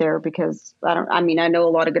that out there because I know a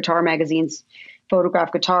lot of guitar magazines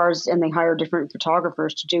photograph guitars and they hire different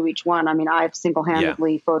photographers to do each one. I mean, I've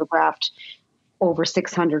single-handedly photographed over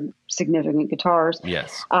 600 significant guitars.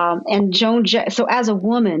 Yes. And Joan Jett, so as a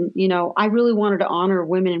woman, I really wanted to honor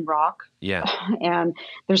women in rock. Yeah. And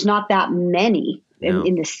there's not that many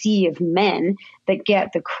in the sea of men that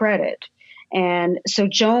get the credit. And so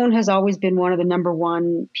Joan has always been one of the number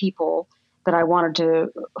one people that I wanted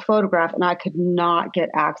to photograph, and I could not get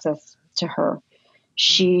access to her.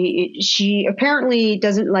 She apparently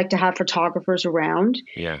doesn't like to have photographers around.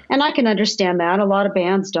 Yeah. And I can understand that. A lot of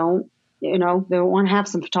bands don't, they want to have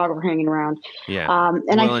some photographer hanging around. Yeah.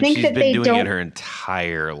 I think she's that been they doing don't it her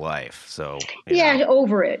entire life. So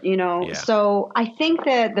over it, Yeah. So I think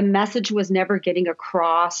that the message was never getting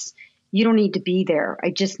across. You don't need to be there. I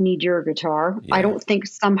just need your guitar. Yeah. I don't think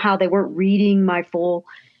somehow they weren't reading my full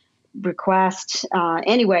request.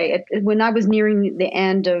 Anyway, when I was nearing the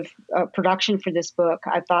end of production for this book,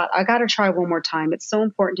 I thought I got to try one more time. It's so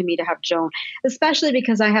important to me to have Joan, especially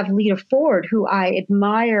because I have Lita Ford, who I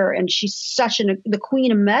admire, and she's such the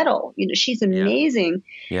queen of metal. She's amazing.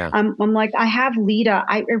 Yeah. I'm like, I have Lita.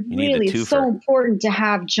 It's so important to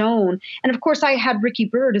have Joan. And of course, I had Ricky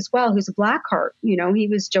Byrd as well, who's a Blackheart. He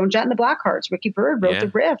was Joan Jett and the Blackhearts. Ricky Byrd wrote the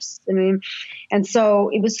riffs. And so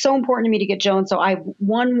it was so important to me to get Joan. So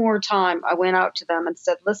one more time, I went out to them and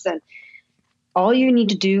said, listen, all you need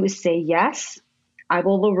to do is say yes. I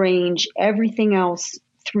will arrange everything else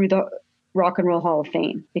through the Rock and Roll Hall of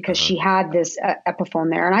Fame, because she had this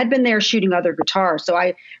Epiphone there. And I'd been there shooting other guitars. So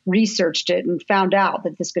I researched it and found out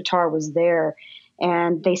that this guitar was there.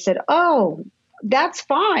 And they said, oh, that's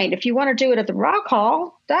fine. If you want to do it at the Rock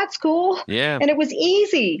Hall, that's cool. Yeah. And it was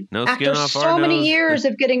easy. No After skin off so our many nose. years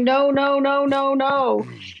of getting no.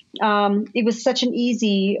 It was such an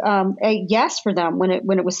easy a yes for them when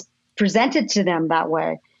it was presented to them that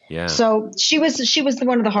way. Yeah. So she was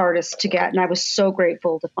one of the hardest to get, and I was so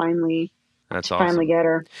grateful to finally get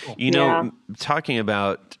her. Talking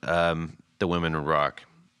about the women in rock,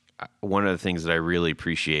 one of the things that I really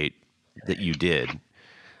appreciate that you did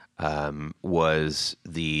was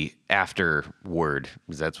the afterword.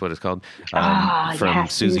 That's what it's called. From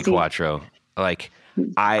Suzi Quatro. Like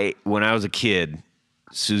when I was a kid,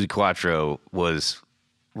 Suzi Quatro was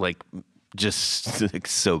like just like,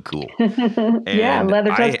 so cool. And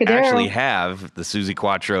Leather Tuscadero. I actually have the Suzi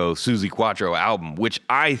Quatro album, which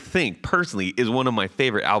I think personally is one of my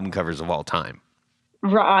favorite album covers of all time.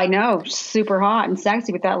 I know, super hot and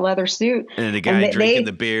sexy with that leather suit. And the guy drinking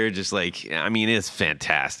the beer, just like, I mean, it's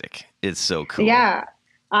fantastic. It's so cool. Yeah,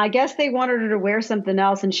 I guess they wanted her to wear something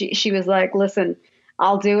else, and she was like, "Listen,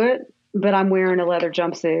 I'll do it, but I'm wearing a leather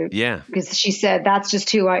jumpsuit." Yeah. Because she said that's just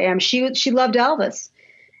who I am. She loved Elvis,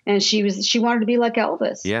 and she wanted to be like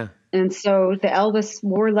Elvis. Yeah. And so the Elvis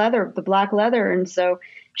wore leather, the black leather, and so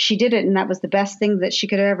she did it, and that was the best thing that she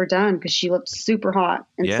could have ever done because she looked super hot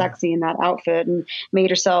and sexy in that outfit and made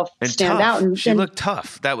herself stand tough. out. And she looked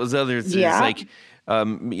tough. That was the other. Yeah. It's like,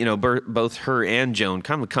 you know, both her and Joan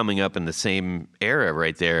kind of coming up in the same era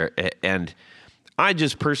right there, and I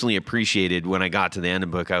just personally appreciated when I got to the end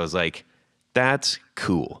of the book. I was like, that's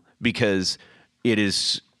cool because it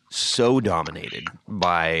is so dominated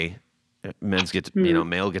by men's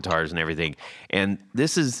male guitars and everything. And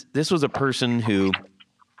this was a person who,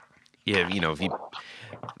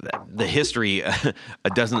 the history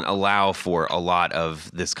doesn't allow for a lot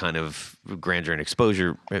of this kind of grandeur and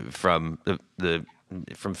exposure from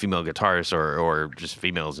from female guitarists or just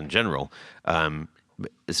females in general,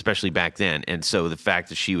 especially back then. And so the fact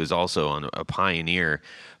that she was also a pioneer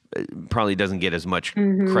probably doesn't get as much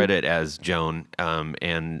credit as Joan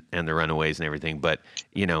and the Runaways and everything, but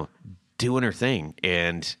doing her thing.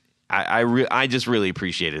 And I just really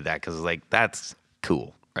appreciated that because like that's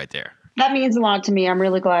cool right there. That means a lot to me. I'm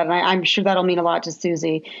really glad, and I'm sure that'll mean a lot to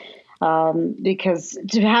Susie, because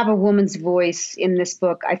to have a woman's voice in this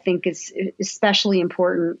book, I think is especially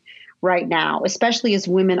important right now, especially as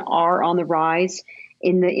women are on the rise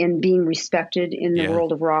in being respected in the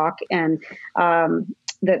world of rock, and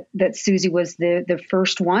that Susie was the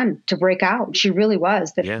first one to break out. She really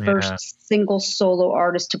was the first single solo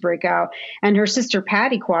artist to break out. And her sister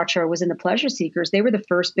Patty Quattro was in the Pleasure Seekers. They were the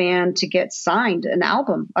first band to get signed, an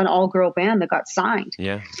all-girl band that got signed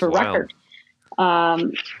for record.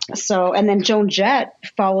 And then Joan Jett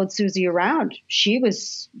followed Susie around.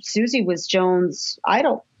 Susie was Joan's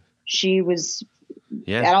idol. She was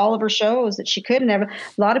at all of her shows that she could never. A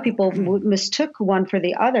lot of people mistook one for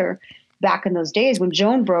the other. Back in those days when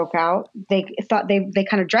Joan broke out, they thought they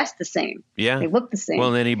kind of dressed the same. Yeah, they looked the same. Well,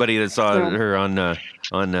 and anybody that saw her on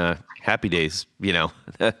Happy Days,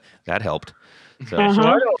 that helped. So,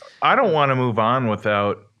 I don't want to move on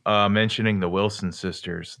without mentioning the Wilson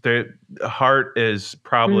sisters. Heart is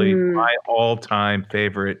probably my all-time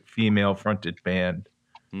favorite female-fronted band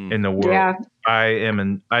in the world. Yeah. I'm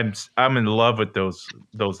in love with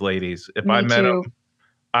those ladies. If I met them,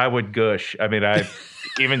 I would gush. I mean,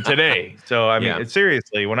 even today. So I mean,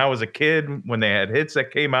 seriously, when I was a kid, when they had hits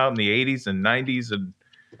that came out in the 80s and 90s,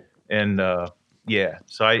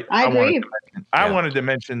 So I agree. I wanted to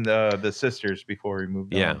mention the sisters before we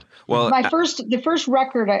moved on. Yeah. Well, the first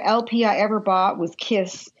record LP I ever bought was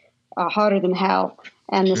Kiss, Hotter Than Hell.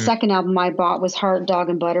 And the second album I bought was Heart, Dog,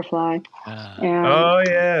 and Butterfly.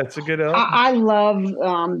 It's a good album. I love,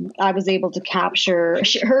 I was able to capture,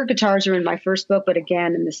 her guitars are in my first book, but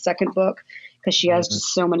again, in the second book, because she has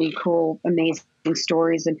just so many cool, amazing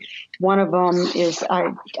stories. And one of them is,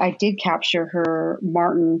 I did capture her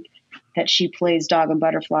Martin that she plays Dog and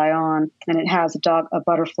Butterfly on, and it has a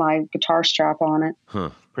butterfly guitar strap on it. Huh.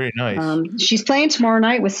 Pretty nice. She's playing tomorrow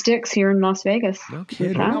night with Styx here in Las Vegas. No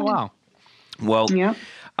kidding. Oh, wow. Well,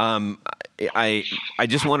 I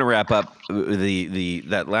just want to wrap up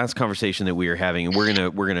that last conversation that we were having, and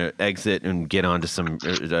we're gonna exit and get on to some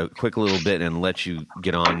a quick little bit and let you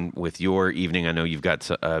get on with your evening. I know you've got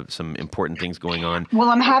some important things going on. Well,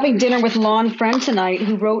 I'm having dinner with Lon Friend tonight,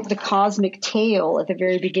 who wrote the Cosmic Tale at the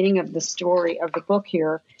very beginning of the story of the book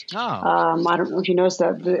here. Oh. I don't know if you noticed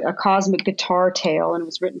that, a Cosmic Guitar Tale, and it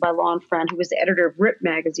was written by Lon Friend, who was the editor of Rip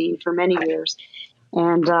magazine for many years.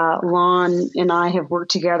 And Lon and I have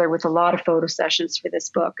worked together with a lot of photo sessions for this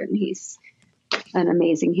book, and he's an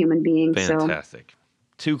amazing human being. Fantastic.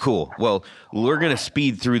 Too cool. Well, we're going to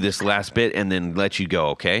speed through this last bit and then let you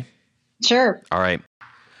go, okay? Sure. All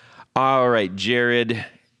right, Jared,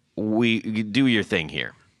 we do your thing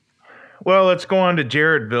here. Well, let's go on to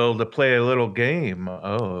Jaredville to play a little game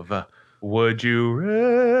of Would You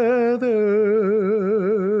Rather?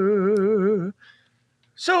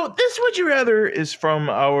 So this Would You Rather is from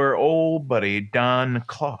our old buddy, Don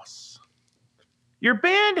Kloss. Your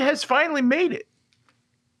band has finally made it.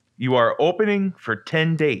 You are opening for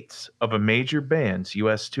 10 dates of a major band's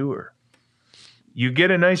U.S. tour. You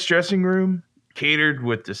get a nice dressing room, catered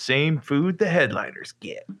with the same food the headliners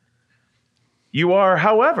get. You are,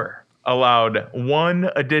 however, allowed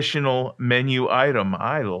one additional menu item.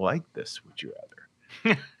 I like this, Would You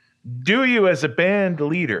Rather? Do you, as a band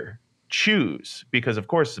leader, choose, because of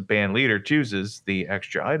course the band leader chooses the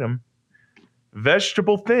extra item,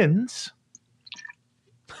 vegetable thins,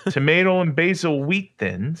 tomato and basil wheat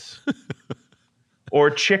thins, or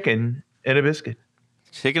chicken and a biscuit.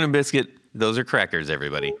 Chicken and biscuit, those are crackers,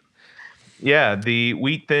 everybody. Yeah, the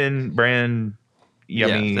wheat thin brand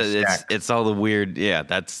yummy yeah, snack. it's all the weird. Yeah,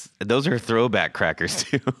 those are throwback crackers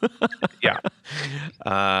too. Yeah.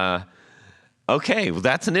 Okay, well,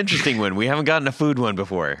 that's an interesting one. We haven't gotten a food one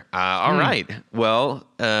before. All right. Well,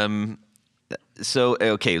 so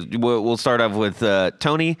okay, we'll start off with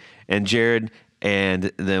Tony and Jared,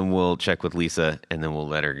 and then we'll check with Lisa, and then we'll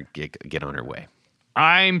let her get on her way.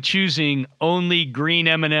 I'm choosing only green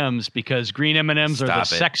M&Ms because green M&Ms are the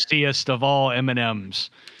sexiest of all M&Ms.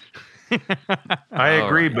 I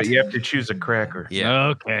agree, but you have to choose a cracker. Yeah.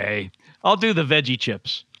 Okay. I'll do the veggie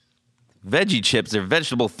chips. Veggie chips are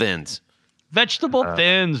vegetable thins. Vegetable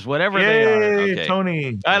thins, whatever they are. Okay.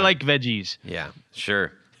 Tony. I like veggies. Yeah,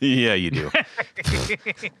 sure. Yeah, you do.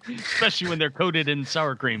 Especially when they're coated in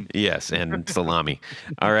sour cream. Yes, and salami.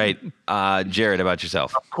 All right. Jared, how about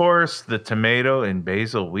yourself? Of course, the tomato and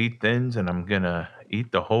basil wheat thins, and I'm going to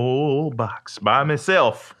eat the whole box by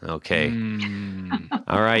myself. Okay.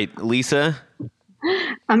 All right, Lisa.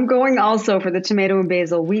 I'm going also for the tomato and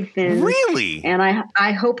basil wheat thins. Really? And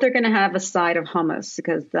I hope they're going to have a side of hummus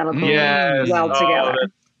because that'll go Yes. well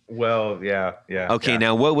together. Well, yeah. Okay, yeah.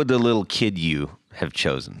 now what would the little kid you have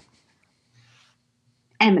chosen?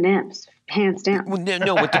 M&Ms, hands down. Well,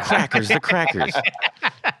 no, with the crackers. The crackers.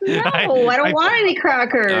 No, I don't want any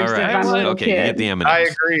crackers. All right. If I'm a little Okay, you kid. get the M&Ms. I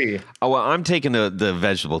agree. Oh, well, I'm taking the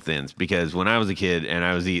vegetable thins because when I was a kid and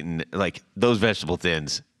I was eating like those vegetable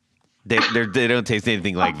thins, they don't taste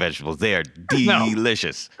anything like vegetables. They are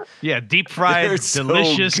delicious. Yeah, deep fried, They're so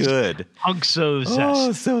delicious, good. hunks of zest.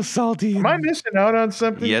 Oh, so salty. Am I missing out on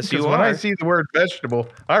something? Yes, you Because when are. I see the word vegetable,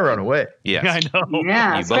 I run away. Yes. I know.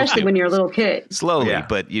 Yeah, You both especially do. when you're a little kid. Slowly, Yeah.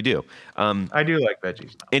 but you do. I do like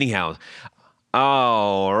veggies. Anyhow,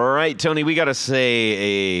 all right, Tony, we got to say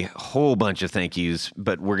a whole bunch of thank yous,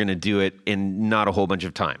 but we're going to do it in not a whole bunch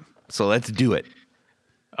of time. So let's do it.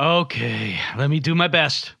 Okay, let me do my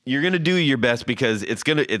best. You're going to do your best because it's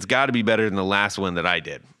got to be better than the last one that I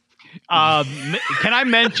did. Can I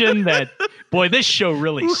mention that, boy, this show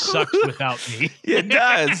really sucks without me. It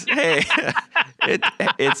does. Hey,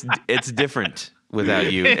 it's different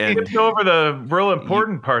without you. And Let's go over the real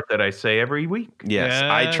important part that I say every week. yes,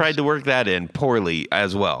 I Yes. tried to work that in poorly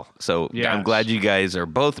as well. So I'm Yes. glad you guys are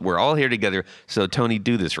we're all here together. So Tony,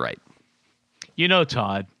 do this right. You know,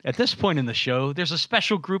 Todd, at this point in the show, there's a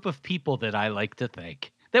special group of people that I like to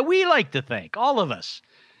thank, that we like to thank, all of us,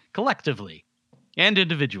 collectively and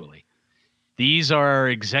individually. These are our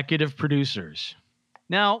executive producers.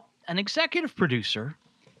 Now, an executive producer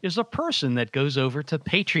is a person that goes over to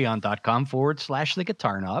patreon.com/the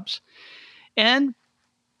Guitar Knobs and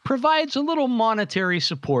provides a little monetary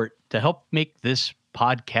support to help make this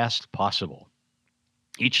podcast possible.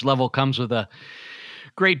 Each level comes with a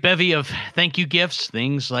great bevy of thank you gifts,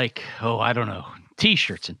 things like,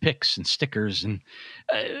 t-shirts and picks and stickers, and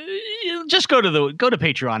just go to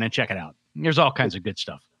Patreon and check it out. There's all kinds of good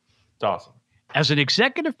stuff. It's awesome. As an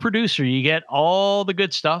executive producer, you get all the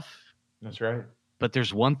good stuff, That's right. but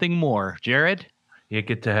there's one thing more, Jared, You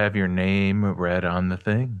get to have your name read on the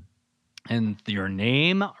thing. and your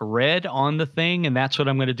name read on the thing, and that's what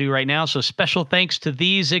I'm going to do right now. So special thanks to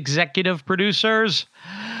these executive producers: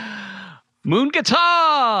 Moon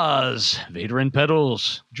Guitars, Veteran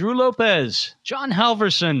Pedals, Drew Lopez, John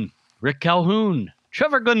Halverson, Rick Calhoun,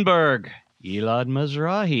 Trevor Gunberg, Elad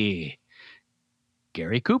Mizrahi,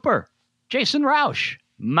 Gary Cooper, Jason Roush,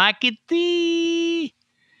 Mikey T,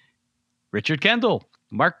 Richard Kendall,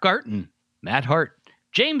 Mark Garton, Matt Hart,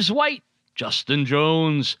 James White, Justin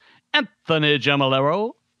Jones, Anthony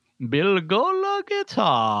Gemalero, Bill Gola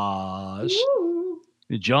Guitars,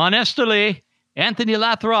 John Esterly, Anthony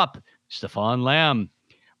Lathrop, Stefan Lamb,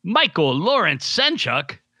 Michael Lawrence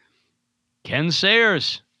Senchuk, Ken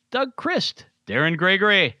Sayers, Doug Christ, Darren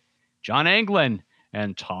Gregory, John Anglin,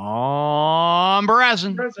 and Tom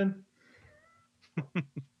Brazen.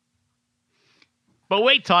 But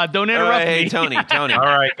wait, Todd, don't interrupt Hey, me. Tony. All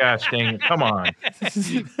right, gosh dang it. Come on.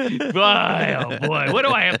 Boy, oh boy, what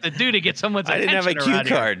do I have to do to get someone's I didn't have a attention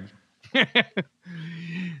cue around here? card.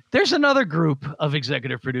 There's another group of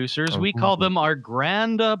executive producers. We call them our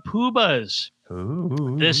Grand Poobahs.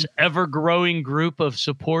 Ooh. This ever-growing group of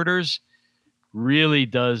supporters really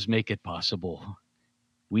does make it possible.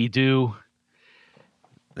 We do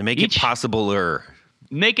They make it possibler.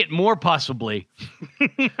 make it more possibly.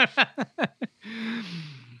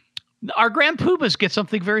 Our Grand Poobahs get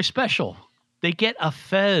something very special. They get a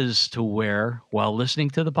fez to wear while listening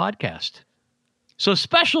to the podcast. So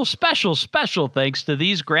special thanks to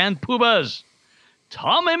these Grand Poobahs.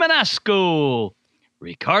 Tommy Manasco,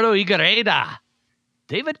 Ricardo Igareda,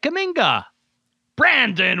 David Kaminga,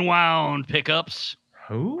 Brandon Wound pickups,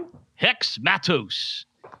 Who? Hex Matos,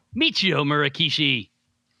 Michio Murakishi,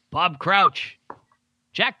 Bob Crouch,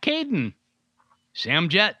 Jack Caden, Sam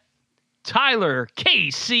Jett, Tyler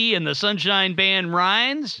KC and the Sunshine Band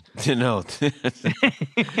Rhines. No.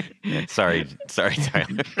 sorry,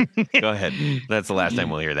 Tyler. Go ahead. That's the last time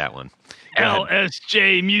we'll hear that one. Go ahead.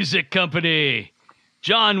 LSJ Music Company,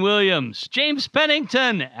 John Williams, James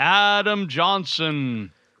Pennington, Adam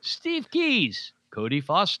Johnson, Steve Keys, Cody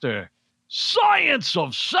Foster, Science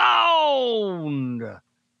of Sound,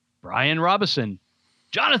 Brian Robison,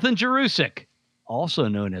 Jonathan Jerusik, also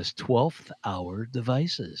known as 12th Hour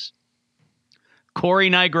Devices, Corey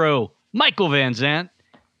Nigro, Michael Van Zant,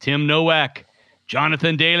 Tim Nowak,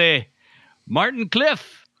 Jonathan Daly, Martin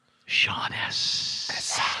Cliff, Sean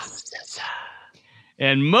S.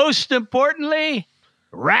 And most importantly,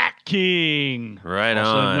 Rat King. Right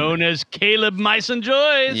also on. known as Caleb Myson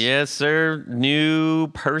Joyce. Yes, sir. New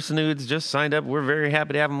person who's just signed up. We're very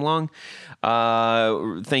happy to have him along.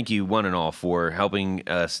 Thank you, one and all, for helping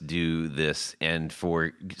us do this and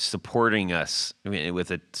for supporting us. I mean,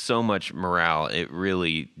 with so much morale.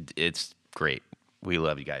 It's great. We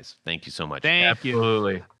love you guys. Thank you so much. Thank you.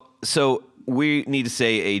 Absolutely. So we need to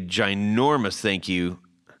say a ginormous thank you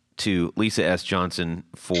to Lisa S. Johnson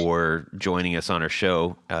for joining us on our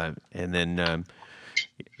show. And then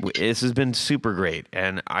this has been super great.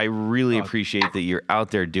 And I really appreciate that you're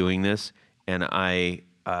out there doing this. And I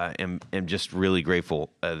am just really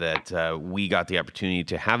grateful that we got the opportunity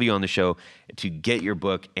to have you on the show, to get your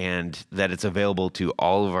book, and that it's available to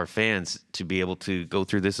all of our fans to be able to go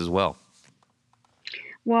through this as well.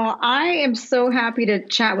 Well, I am so happy to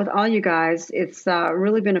chat with all you guys. It's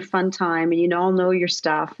really been a fun time, and you all know your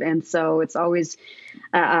stuff. And so it's always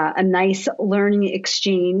a nice learning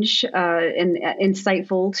exchange and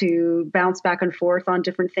insightful to bounce back and forth on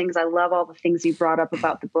different things. I love all the things you brought up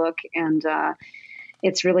about the book, and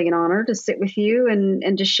it's really an honor to sit with you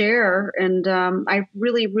and to share. And I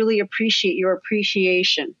really, really appreciate your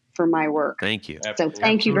appreciation for my work. Thank you. So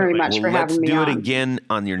thank you very much for having me on. Let's do it again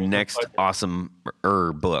on your next awesome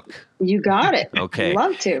book. You got it. Okay.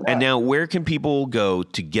 Love to. And now, where can people go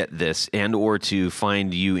to get this and or to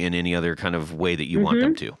find you in any other kind of way that you want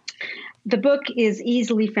them to? The book is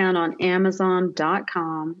easily found on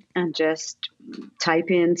Amazon.com, and just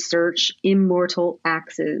type in, search Immortal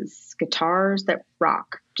Axes, guitars that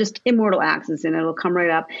rock. Just Immortal Axes, and it'll come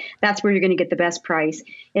right up. That's where you're going to get the best price.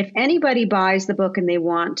 If anybody buys the book and they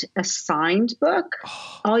want a signed book,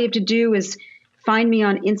 all you have to do is find me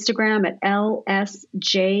on Instagram at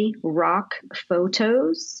LSJ Rock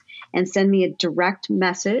Photos and send me a direct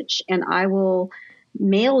message, and I will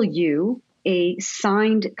mail you a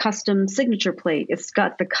signed custom signature plate. It's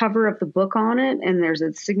got the cover of the book on it, and there's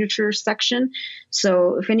a signature section.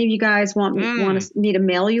 So if any of you guys want me to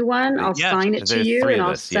mail you one, I'll sign it to you and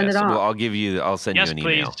I'll send it off. Well, I'll send you an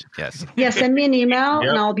email. Please. Yes. Send me an email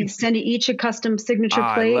and I'll be sending each a custom signature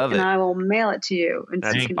plate, and I will mail it to you, and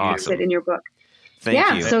so you can use it in your book.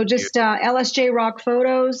 Thank you. So just LSJ Rock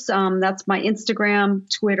Photos. That's my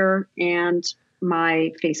Instagram, Twitter, and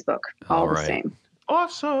my Facebook. All the same.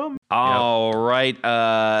 Awesome. All right.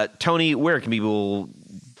 Tony, where can people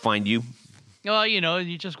find you? Well,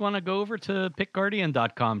 you just want to go over to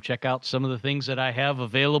pickguardian.com, check out some of the things that I have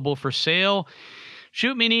available for sale.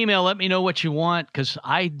 Shoot me an email. Let me know what you want, because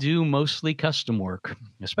I do mostly custom work,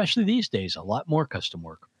 especially these days, a lot more custom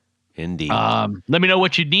work. Indeed. Let me know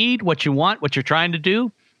what you need, what you want, what you're trying to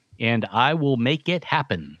do, and I will make it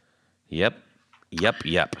happen. Yep.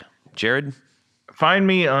 Jared? Find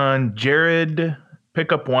me on Jared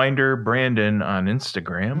Pickup Winder Brandon on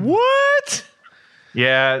Instagram. What?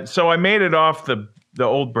 Yeah, so I made it off the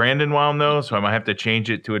old Brandon wound, though, so I might have to change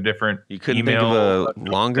it to a different You couldn't email think of a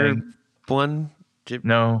longer one?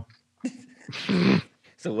 No.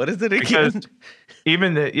 So what is it again?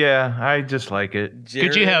 Because I just like it.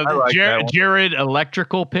 Could you have Jared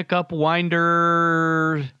Electrical Pickup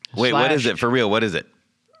Winder? Wait, what is it? For real, what is it?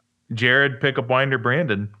 Jared Pickup Winder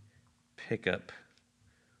Brandon. Pickup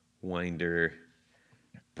Winder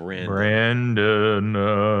Brandon.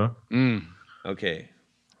 Okay.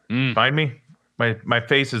 Find me. My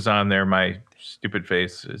face is on there. My stupid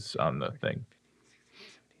face is on the thing.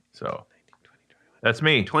 So that's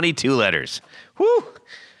me. 22 letters. Woo!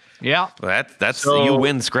 Yeah. Well, that's you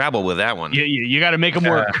win Scrabble with that one. You got to make them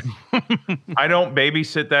work. I don't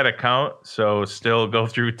babysit that account, so still go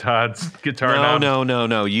through Todd's guitar.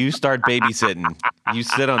 No. You start babysitting. You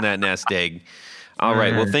sit on that nest egg. All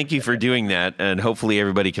right. Well, thank you for doing that, and hopefully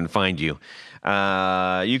everybody can find you.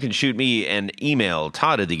 You can shoot me an email,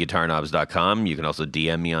 todd@theguitarknobs.com. You can also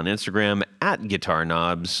DM me on Instagram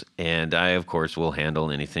 @guitarknobs, and I, of course, will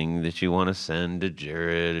handle anything that you want to send to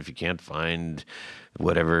Jared if you can't find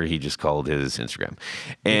whatever he just called his Instagram.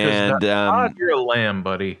 And Todd, you're a lamb,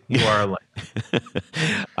 buddy. You are a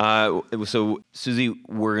lamb. So, Susie,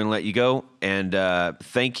 we're going to let you go, and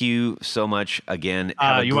thank you so much again.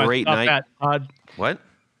 Have a You want to great stop night. that, Todd? What?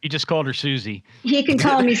 He just called her Susie. He can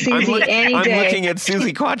call me Susie any I'm day. looking at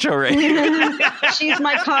Susie Quattro right here. She's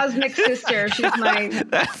my cosmic sister. She's my.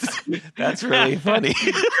 That's really funny.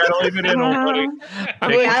 Gotta leave it in, old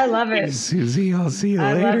buddy. I love it. Susie, I'll see you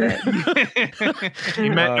I later. love it. He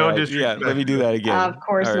meant no Yeah, disrespect. let me do that again. Of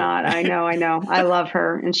course All right. not. I know. I love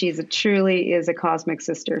her, and she's truly is a cosmic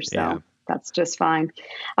sister. So Yeah. that's just fine.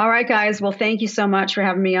 All right, guys. Well, thank you so much for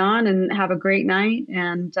having me on, and have a great night.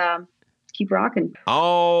 And keep rocking.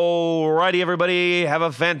 All righty, everybody. Have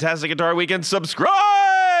a fantastic guitar weekend.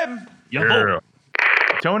 Subscribe! Yeah.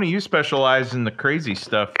 Tony, you specialize in the crazy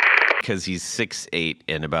stuff. Because he's 6'8"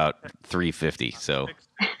 and about 350. So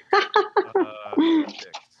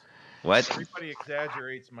what? Everybody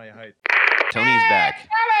exaggerates my height. Tony's back.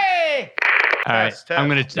 All right, I'm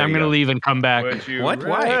gonna leave and come back. What?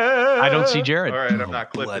 Why? I don't see Jared. All right, I'm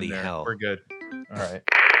not clipping Bloody there. hell. We're good. All right.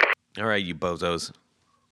 All right, you bozos.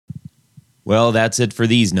 Well, that's it for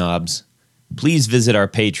these knobs. Please visit our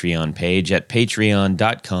Patreon page at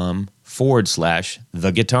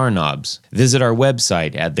patreon.com/theguitarknobs. Visit our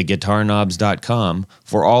website at theguitarknobs.com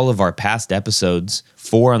for all of our past episodes,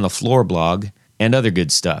 4 on the Floor blog, and other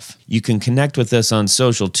good stuff. You can connect with us on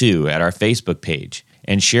social too at our Facebook page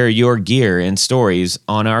and share your gear and stories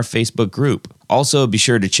on our Facebook group. Also, be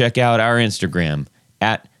sure to check out our Instagram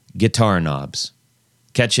at guitarknobs.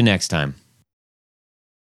 Catch you next time.